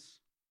 strengths.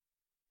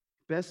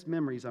 Best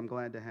memories I'm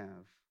glad to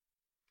have.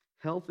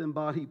 Health and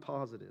body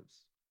positives.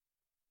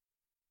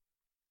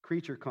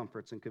 Creature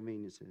comforts and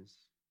conveniences.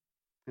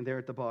 And there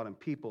at the bottom,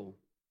 people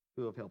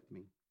who have helped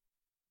me.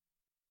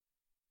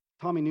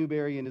 Tommy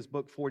Newberry, in his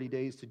book, 40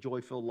 Days to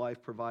Joy-Filled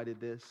Life, provided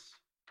this.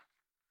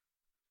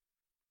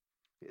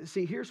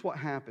 See, here's what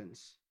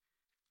happens.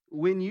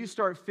 When you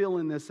start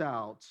filling this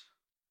out,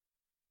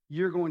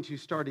 you're going to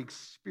start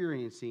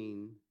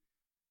experiencing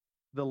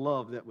the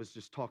love that was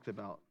just talked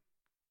about.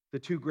 The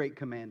 2 great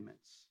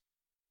commandments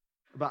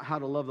about how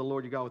to love the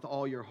Lord your God with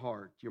all your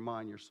heart, your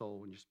mind, your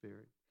soul, and your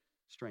spirit,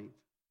 strength,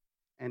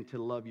 and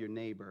to love your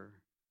neighbor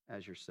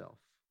as yourself.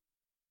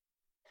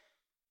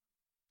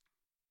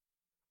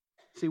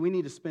 See, we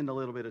need to spend a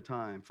little bit of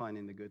time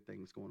finding the good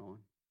things going on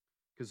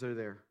because they're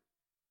there.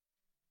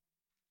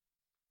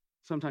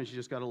 Sometimes you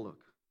just got to look.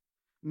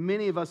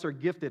 Many of us are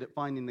gifted at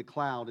finding the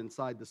cloud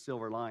inside the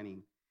silver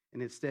lining,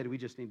 and instead we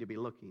just need to be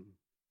looking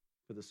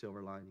for the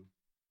silver lining.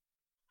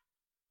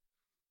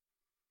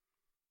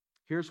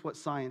 Here's what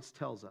science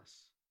tells us,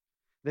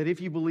 that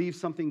if you believe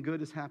something good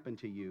has happened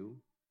to you,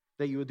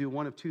 that you will do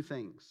one of 2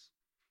 things.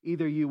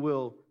 Either you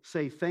will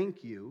say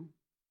thank you,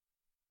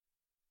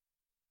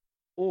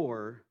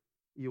 or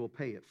you will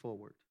pay it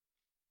forward.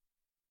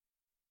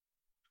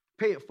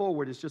 Pay it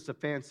forward is just a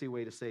fancy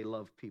way to say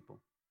love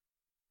people.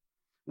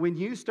 When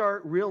you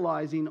start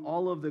realizing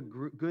all of the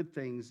good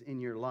things in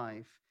your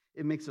life,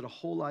 it makes it a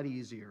whole lot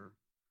easier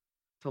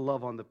to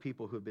love on the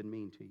people who have been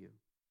mean to you,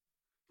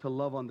 to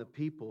love on the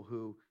people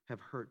who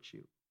have hurt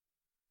you,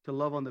 to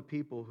love on the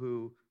people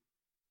who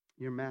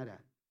you're mad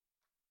at.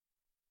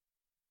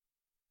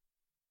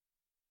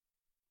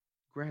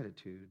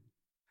 Gratitude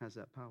has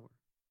that power.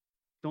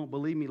 Don't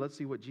believe me? Let's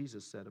see what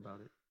Jesus said about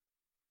it.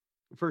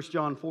 In 1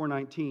 John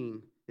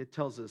 4:19, it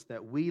tells us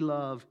that we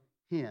love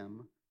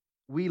Him,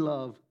 we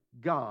love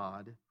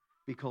God,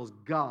 because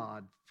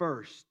God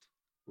first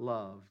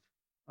loved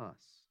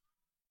us.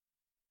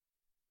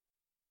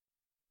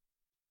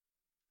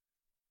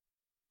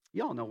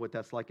 Y'all know what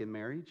that's like in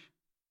marriage.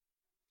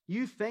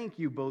 You think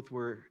you both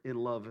were in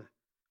love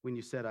when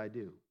you said I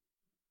do.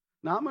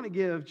 Now, I'm going to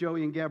give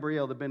Joey and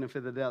Gabrielle the benefit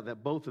of the doubt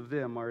that both of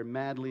them are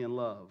madly in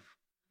love.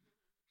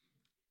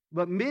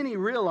 But many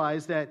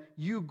realize that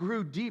you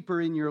grew deeper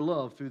in your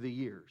love through the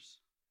years.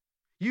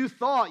 You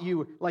thought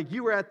you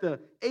were at the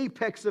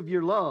apex of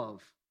your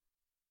love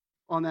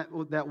on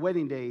that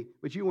wedding day,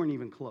 but you weren't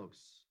even close.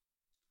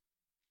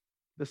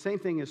 The same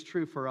thing is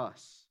true for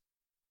us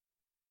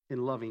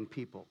in loving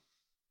people,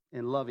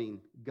 in loving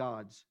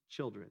God's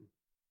children.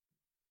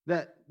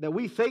 That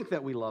we think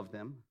that we love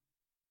them,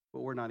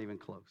 but we're not even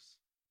close.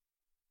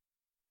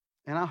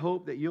 And I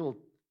hope that you'll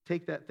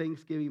take that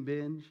Thanksgiving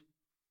binge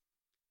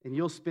and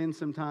you'll spend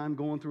some time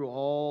going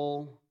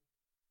through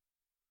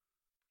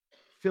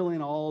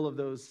filling all of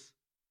those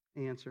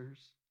answers.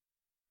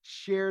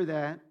 Share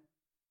that,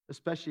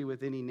 especially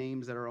with any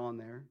names that are on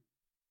there.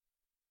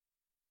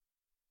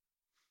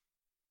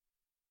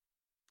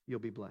 You'll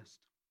be blessed.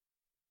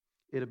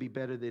 It'll be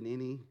better than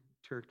any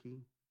turkey,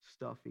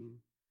 stuffing,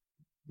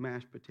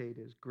 mashed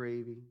potatoes,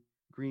 gravy,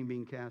 green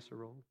bean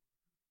casserole,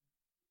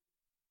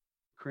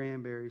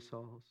 cranberry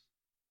sauce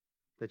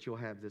that you'll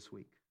have this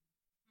week.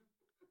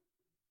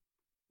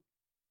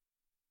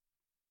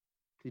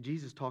 See,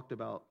 Jesus talked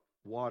about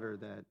water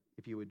that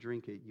if you would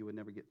drink it, you would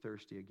never get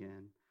thirsty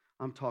again.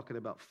 I'm talking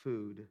about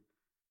food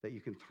that you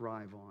can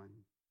thrive on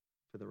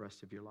for the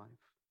rest of your life.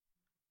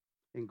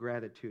 And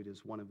gratitude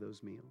is one of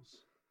those meals.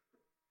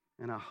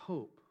 And I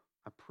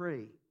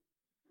pray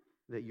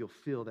that you'll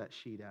fill that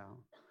sheet out,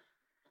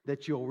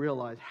 that you'll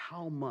realize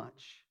how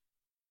much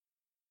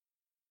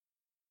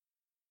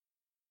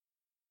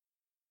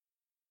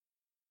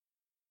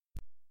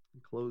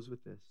and close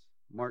with this.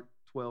 Mark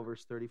 12,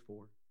 verse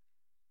 34.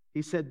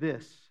 He said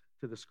this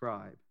to the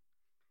scribe.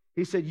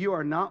 He said, "You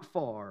are not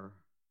far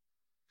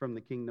from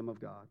the kingdom of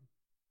God."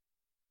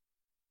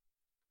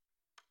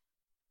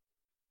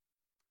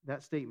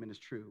 That statement is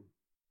true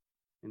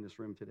in this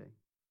room today.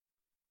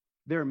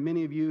 There are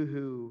many of you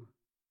who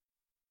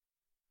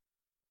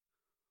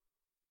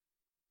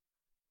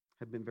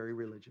have been very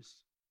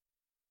religious.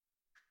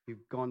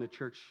 You've gone to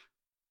church,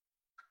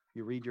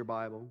 you read your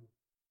Bible,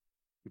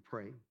 you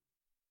pray.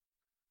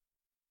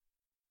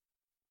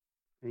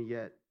 And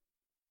yet,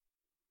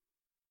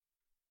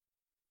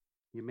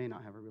 you may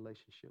not have a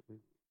relationship with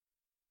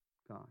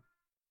God.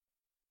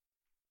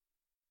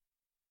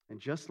 And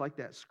just like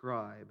that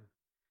scribe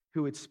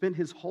who had spent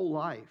his whole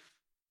life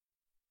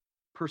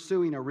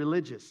pursuing a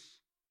religious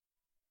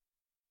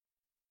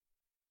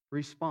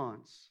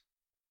response,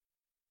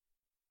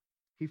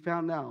 he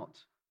found out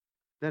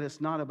that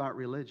it's not about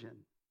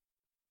religion,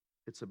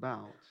 it's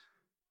about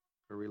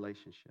a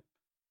relationship.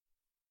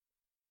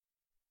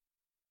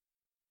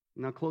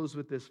 And I'll close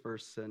with this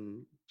verse,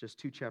 and just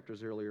 2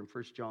 chapters earlier in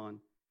 1 John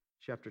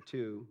chapter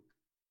 2,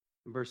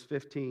 in verse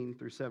 15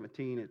 through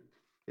 17,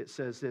 it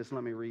says this.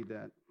 Let me read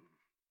that.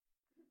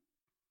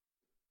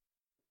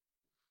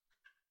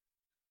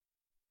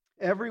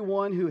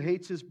 Everyone who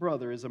hates his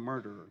brother is a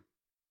murderer,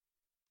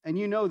 and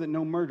you know that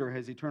no murderer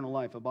has eternal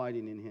life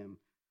abiding in him.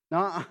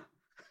 Now,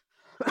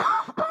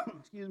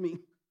 excuse me,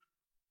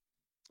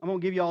 I'm going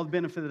to give you all the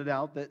benefit of the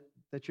doubt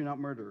that you're not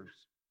murderers.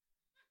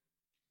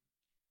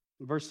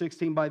 Verse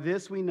 16, by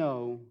this we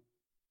know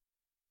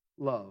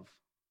love,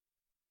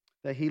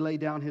 that he laid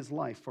down his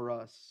life for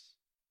us,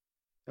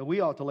 that we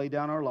ought to lay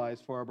down our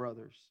lives for our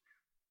brothers.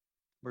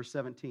 Verse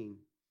 17,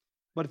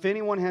 but if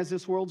anyone has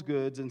this world's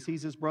goods and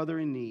sees his brother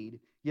in need,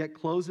 yet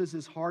closes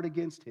his heart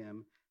against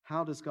him,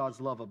 how does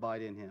God's love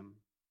abide in him?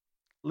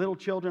 Little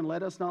children,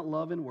 let us not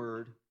love in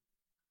word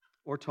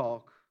or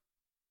talk,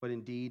 but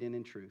in deed and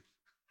in truth.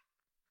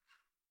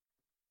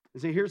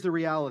 And so here's the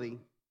reality.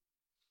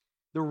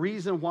 The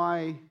reason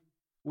why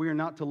we are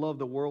not to love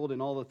the world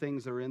and all the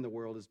things that are in the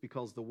world is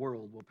because the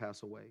world will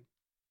pass away.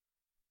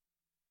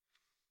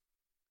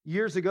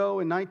 Years ago,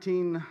 in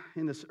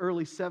the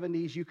early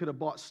 70s, you could have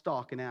bought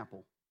stock in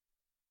Apple.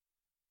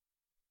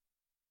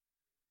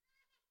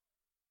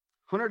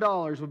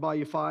 $100 would buy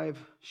you 5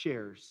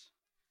 shares.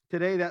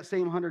 Today, that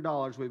same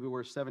 $100 would be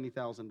worth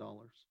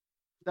 $70,000.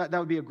 That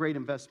would be a great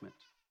investment.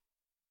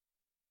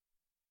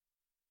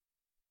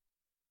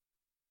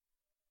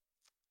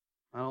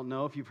 I don't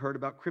know if you've heard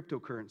about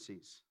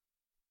cryptocurrencies.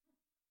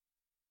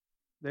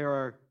 There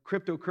are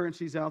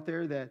cryptocurrencies out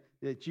there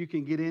that you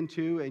can get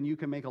into and you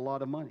can make a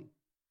lot of money.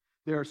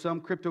 There are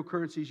some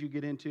cryptocurrencies you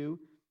get into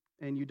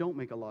and you don't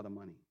make a lot of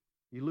money.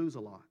 You lose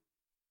a lot.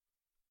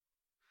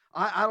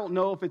 I don't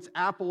know if it's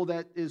Apple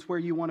that is where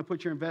you want to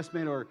put your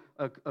investment or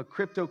a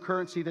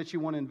cryptocurrency that you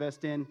want to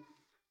invest in.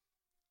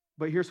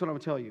 But here's what I'm going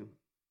to tell you.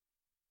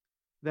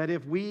 That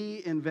if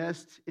we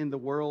invest in the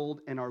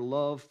world and our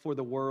love for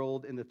the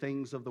world and the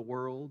things of the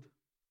world,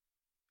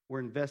 we're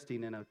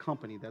investing in a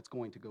company that's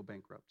going to go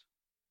bankrupt.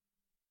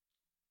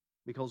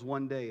 Because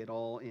one day it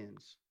all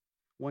ends.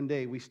 One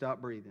day we stop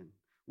breathing.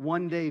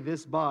 One day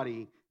this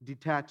body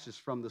detaches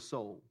from the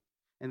soul,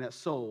 and that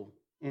soul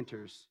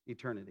enters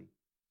eternity.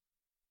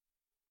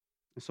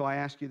 And so I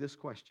ask you this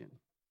question.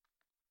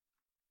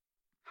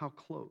 How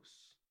close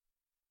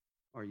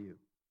are you?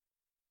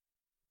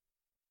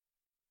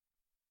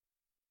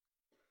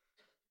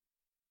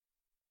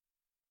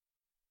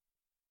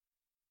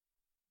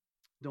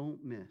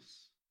 Don't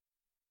miss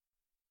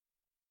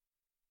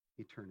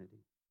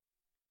eternity.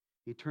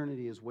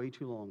 Eternity is way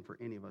too long for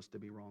any of us to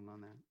be wrong on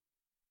that.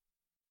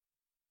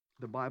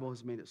 The Bible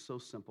has made it so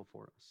simple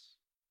for us.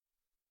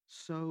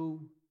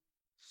 So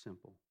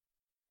simple.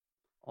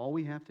 All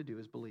we have to do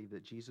is believe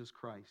that Jesus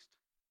Christ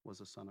was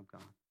the Son of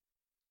God.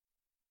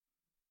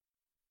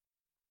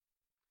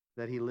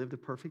 That he lived a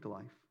perfect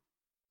life.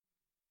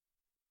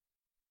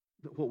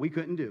 What we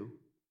couldn't do.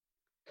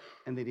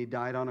 And that he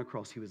died on a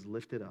cross. He was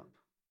lifted up.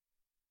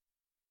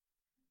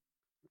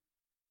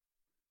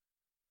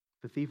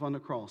 The thief on the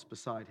cross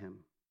beside him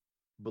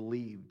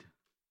believed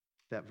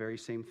that very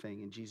same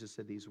thing. And Jesus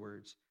said these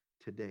words,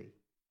 today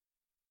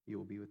you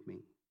will be with me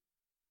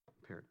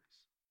in paradise.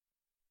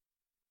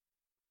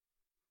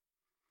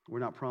 We're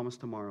not promised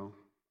tomorrow.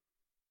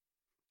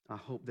 I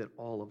hope that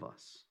all of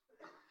us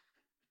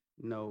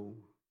know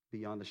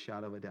beyond a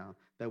shadow of a doubt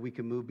that we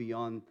can move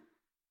beyond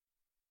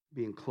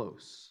being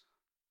close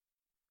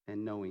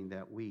and knowing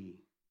that we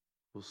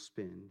will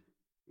spend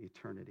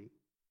eternity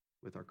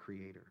with our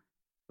Creator,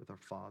 with our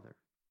Father,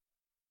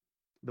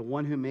 the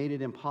one who made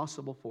it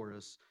impossible for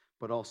us,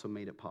 but also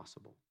made it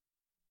possible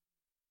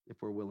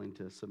if we're willing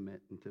to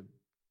submit and to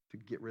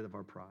get rid of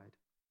our pride.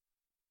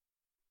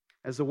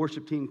 As the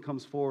worship team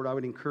comes forward, I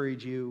would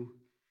encourage you,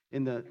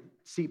 in the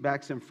seat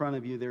backs in front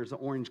of you, there's the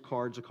orange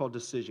cards. They're called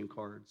decision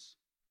cards.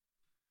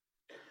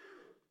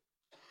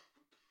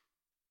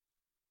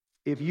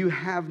 If you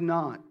have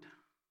not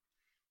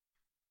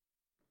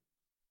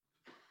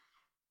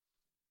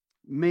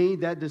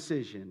made that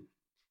decision,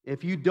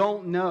 if you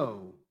don't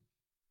know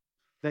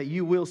that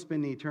you will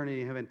spend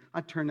eternity in heaven,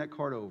 I turn that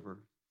card over.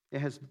 It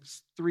has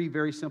 3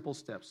 very simple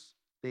steps,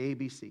 the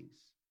ABCs.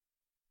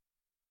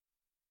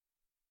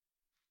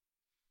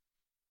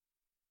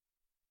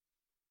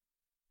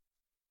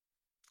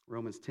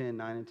 Romans 10,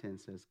 9 and 10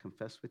 says,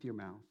 confess with your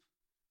mouth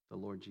the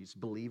Lord Jesus.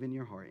 Believe in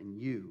your heart, and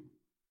you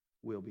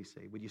will be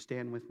saved. Would you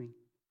stand with me?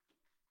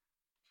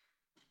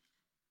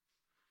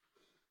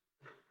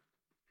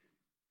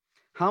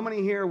 How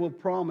many here will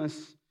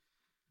promise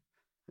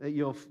that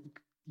you'll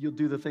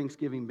do the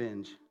Thanksgiving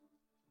binge?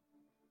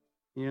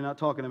 You're not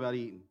talking about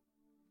eating.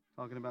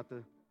 Talking about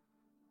the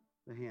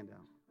handout.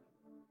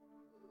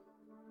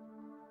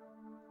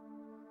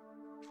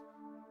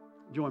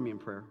 Join me in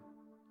prayer.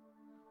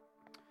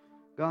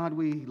 God,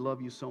 we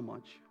love you so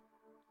much.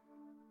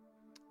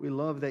 We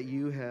love that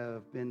you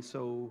have been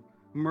so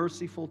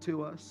merciful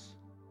to us.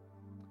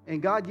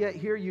 And God, yet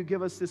here you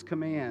give us this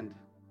command.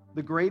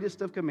 The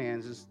greatest of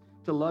commands is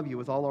to love you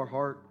with all our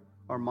heart,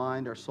 our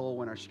mind, our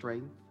soul, and our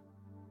strength.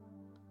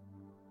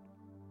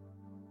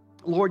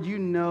 Lord, you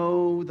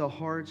know the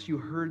hearts. You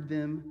heard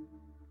them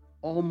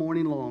all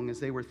morning long as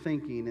they were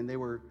thinking and they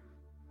were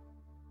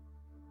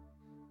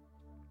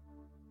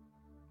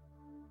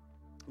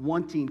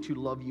wanting to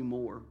love you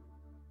more.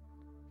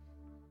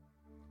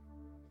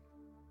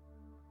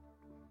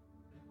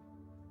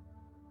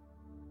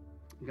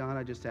 God,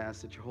 I just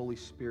ask that your Holy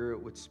Spirit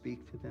would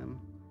speak to them.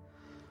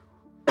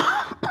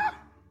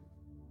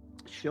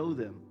 Show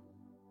them.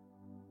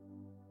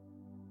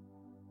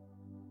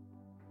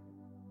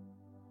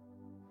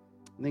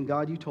 And then,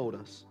 God, you told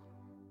us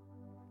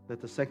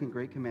that the second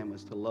great commandment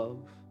was to love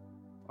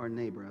our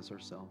neighbor as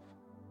ourselves.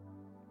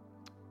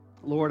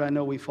 Lord, I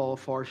know we fall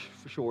far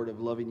short of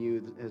loving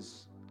you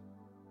as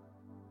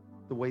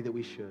the way that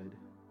we should.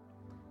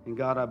 And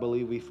God, I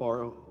believe we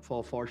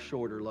fall far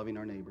short of loving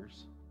our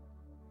neighbors.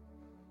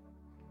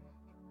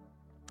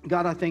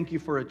 God, I thank you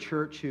for a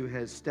church who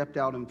has stepped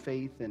out in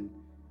faith, and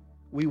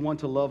we want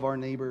to love our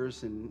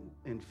neighbors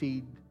and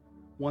feed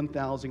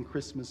 1,000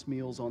 Christmas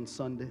meals on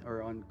Sunday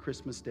or on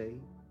Christmas Day.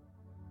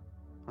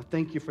 I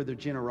thank you for their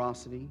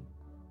generosity.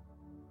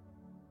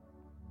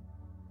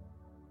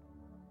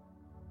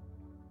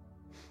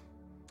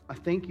 I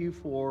thank you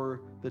for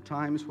the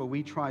times where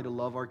we try to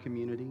love our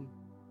community.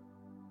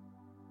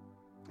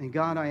 And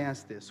God, I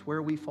ask this,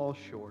 where we fall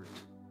short,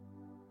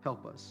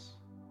 help us,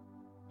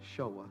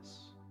 show us.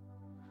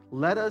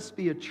 Let us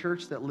be a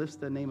church that lifts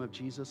the name of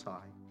Jesus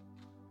high.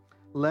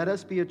 Let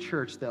us be a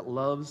church that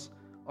loves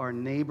our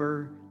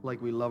neighbor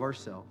like we love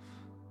ourselves.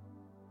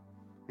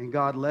 And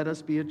God, let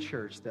us be a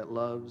church that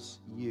loves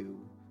you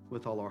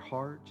with all our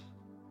heart,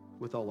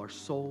 with all our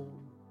soul,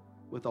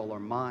 with all our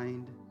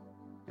mind,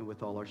 and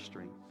with all our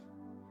strength.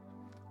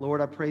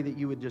 Lord, I pray that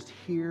you would just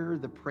hear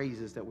the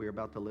praises that we're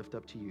about to lift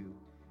up to you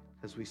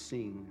as we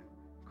sing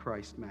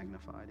Christ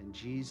magnified. In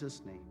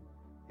Jesus' name,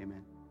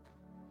 amen.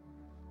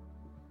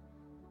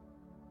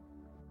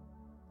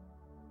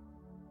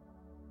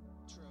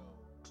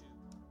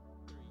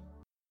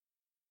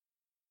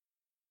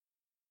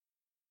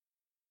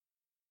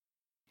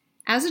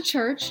 As a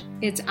church,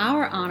 it's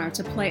our honor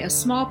to play a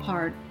small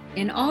part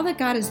in all that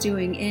God is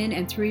doing in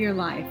and through your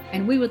life,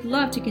 and we would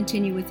love to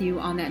continue with you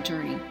on that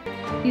journey.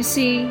 You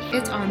see,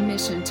 it's our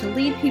mission to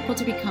lead people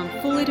to become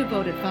fully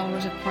devoted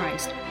followers of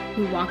Christ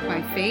who walk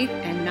by faith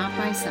and not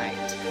by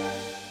sight.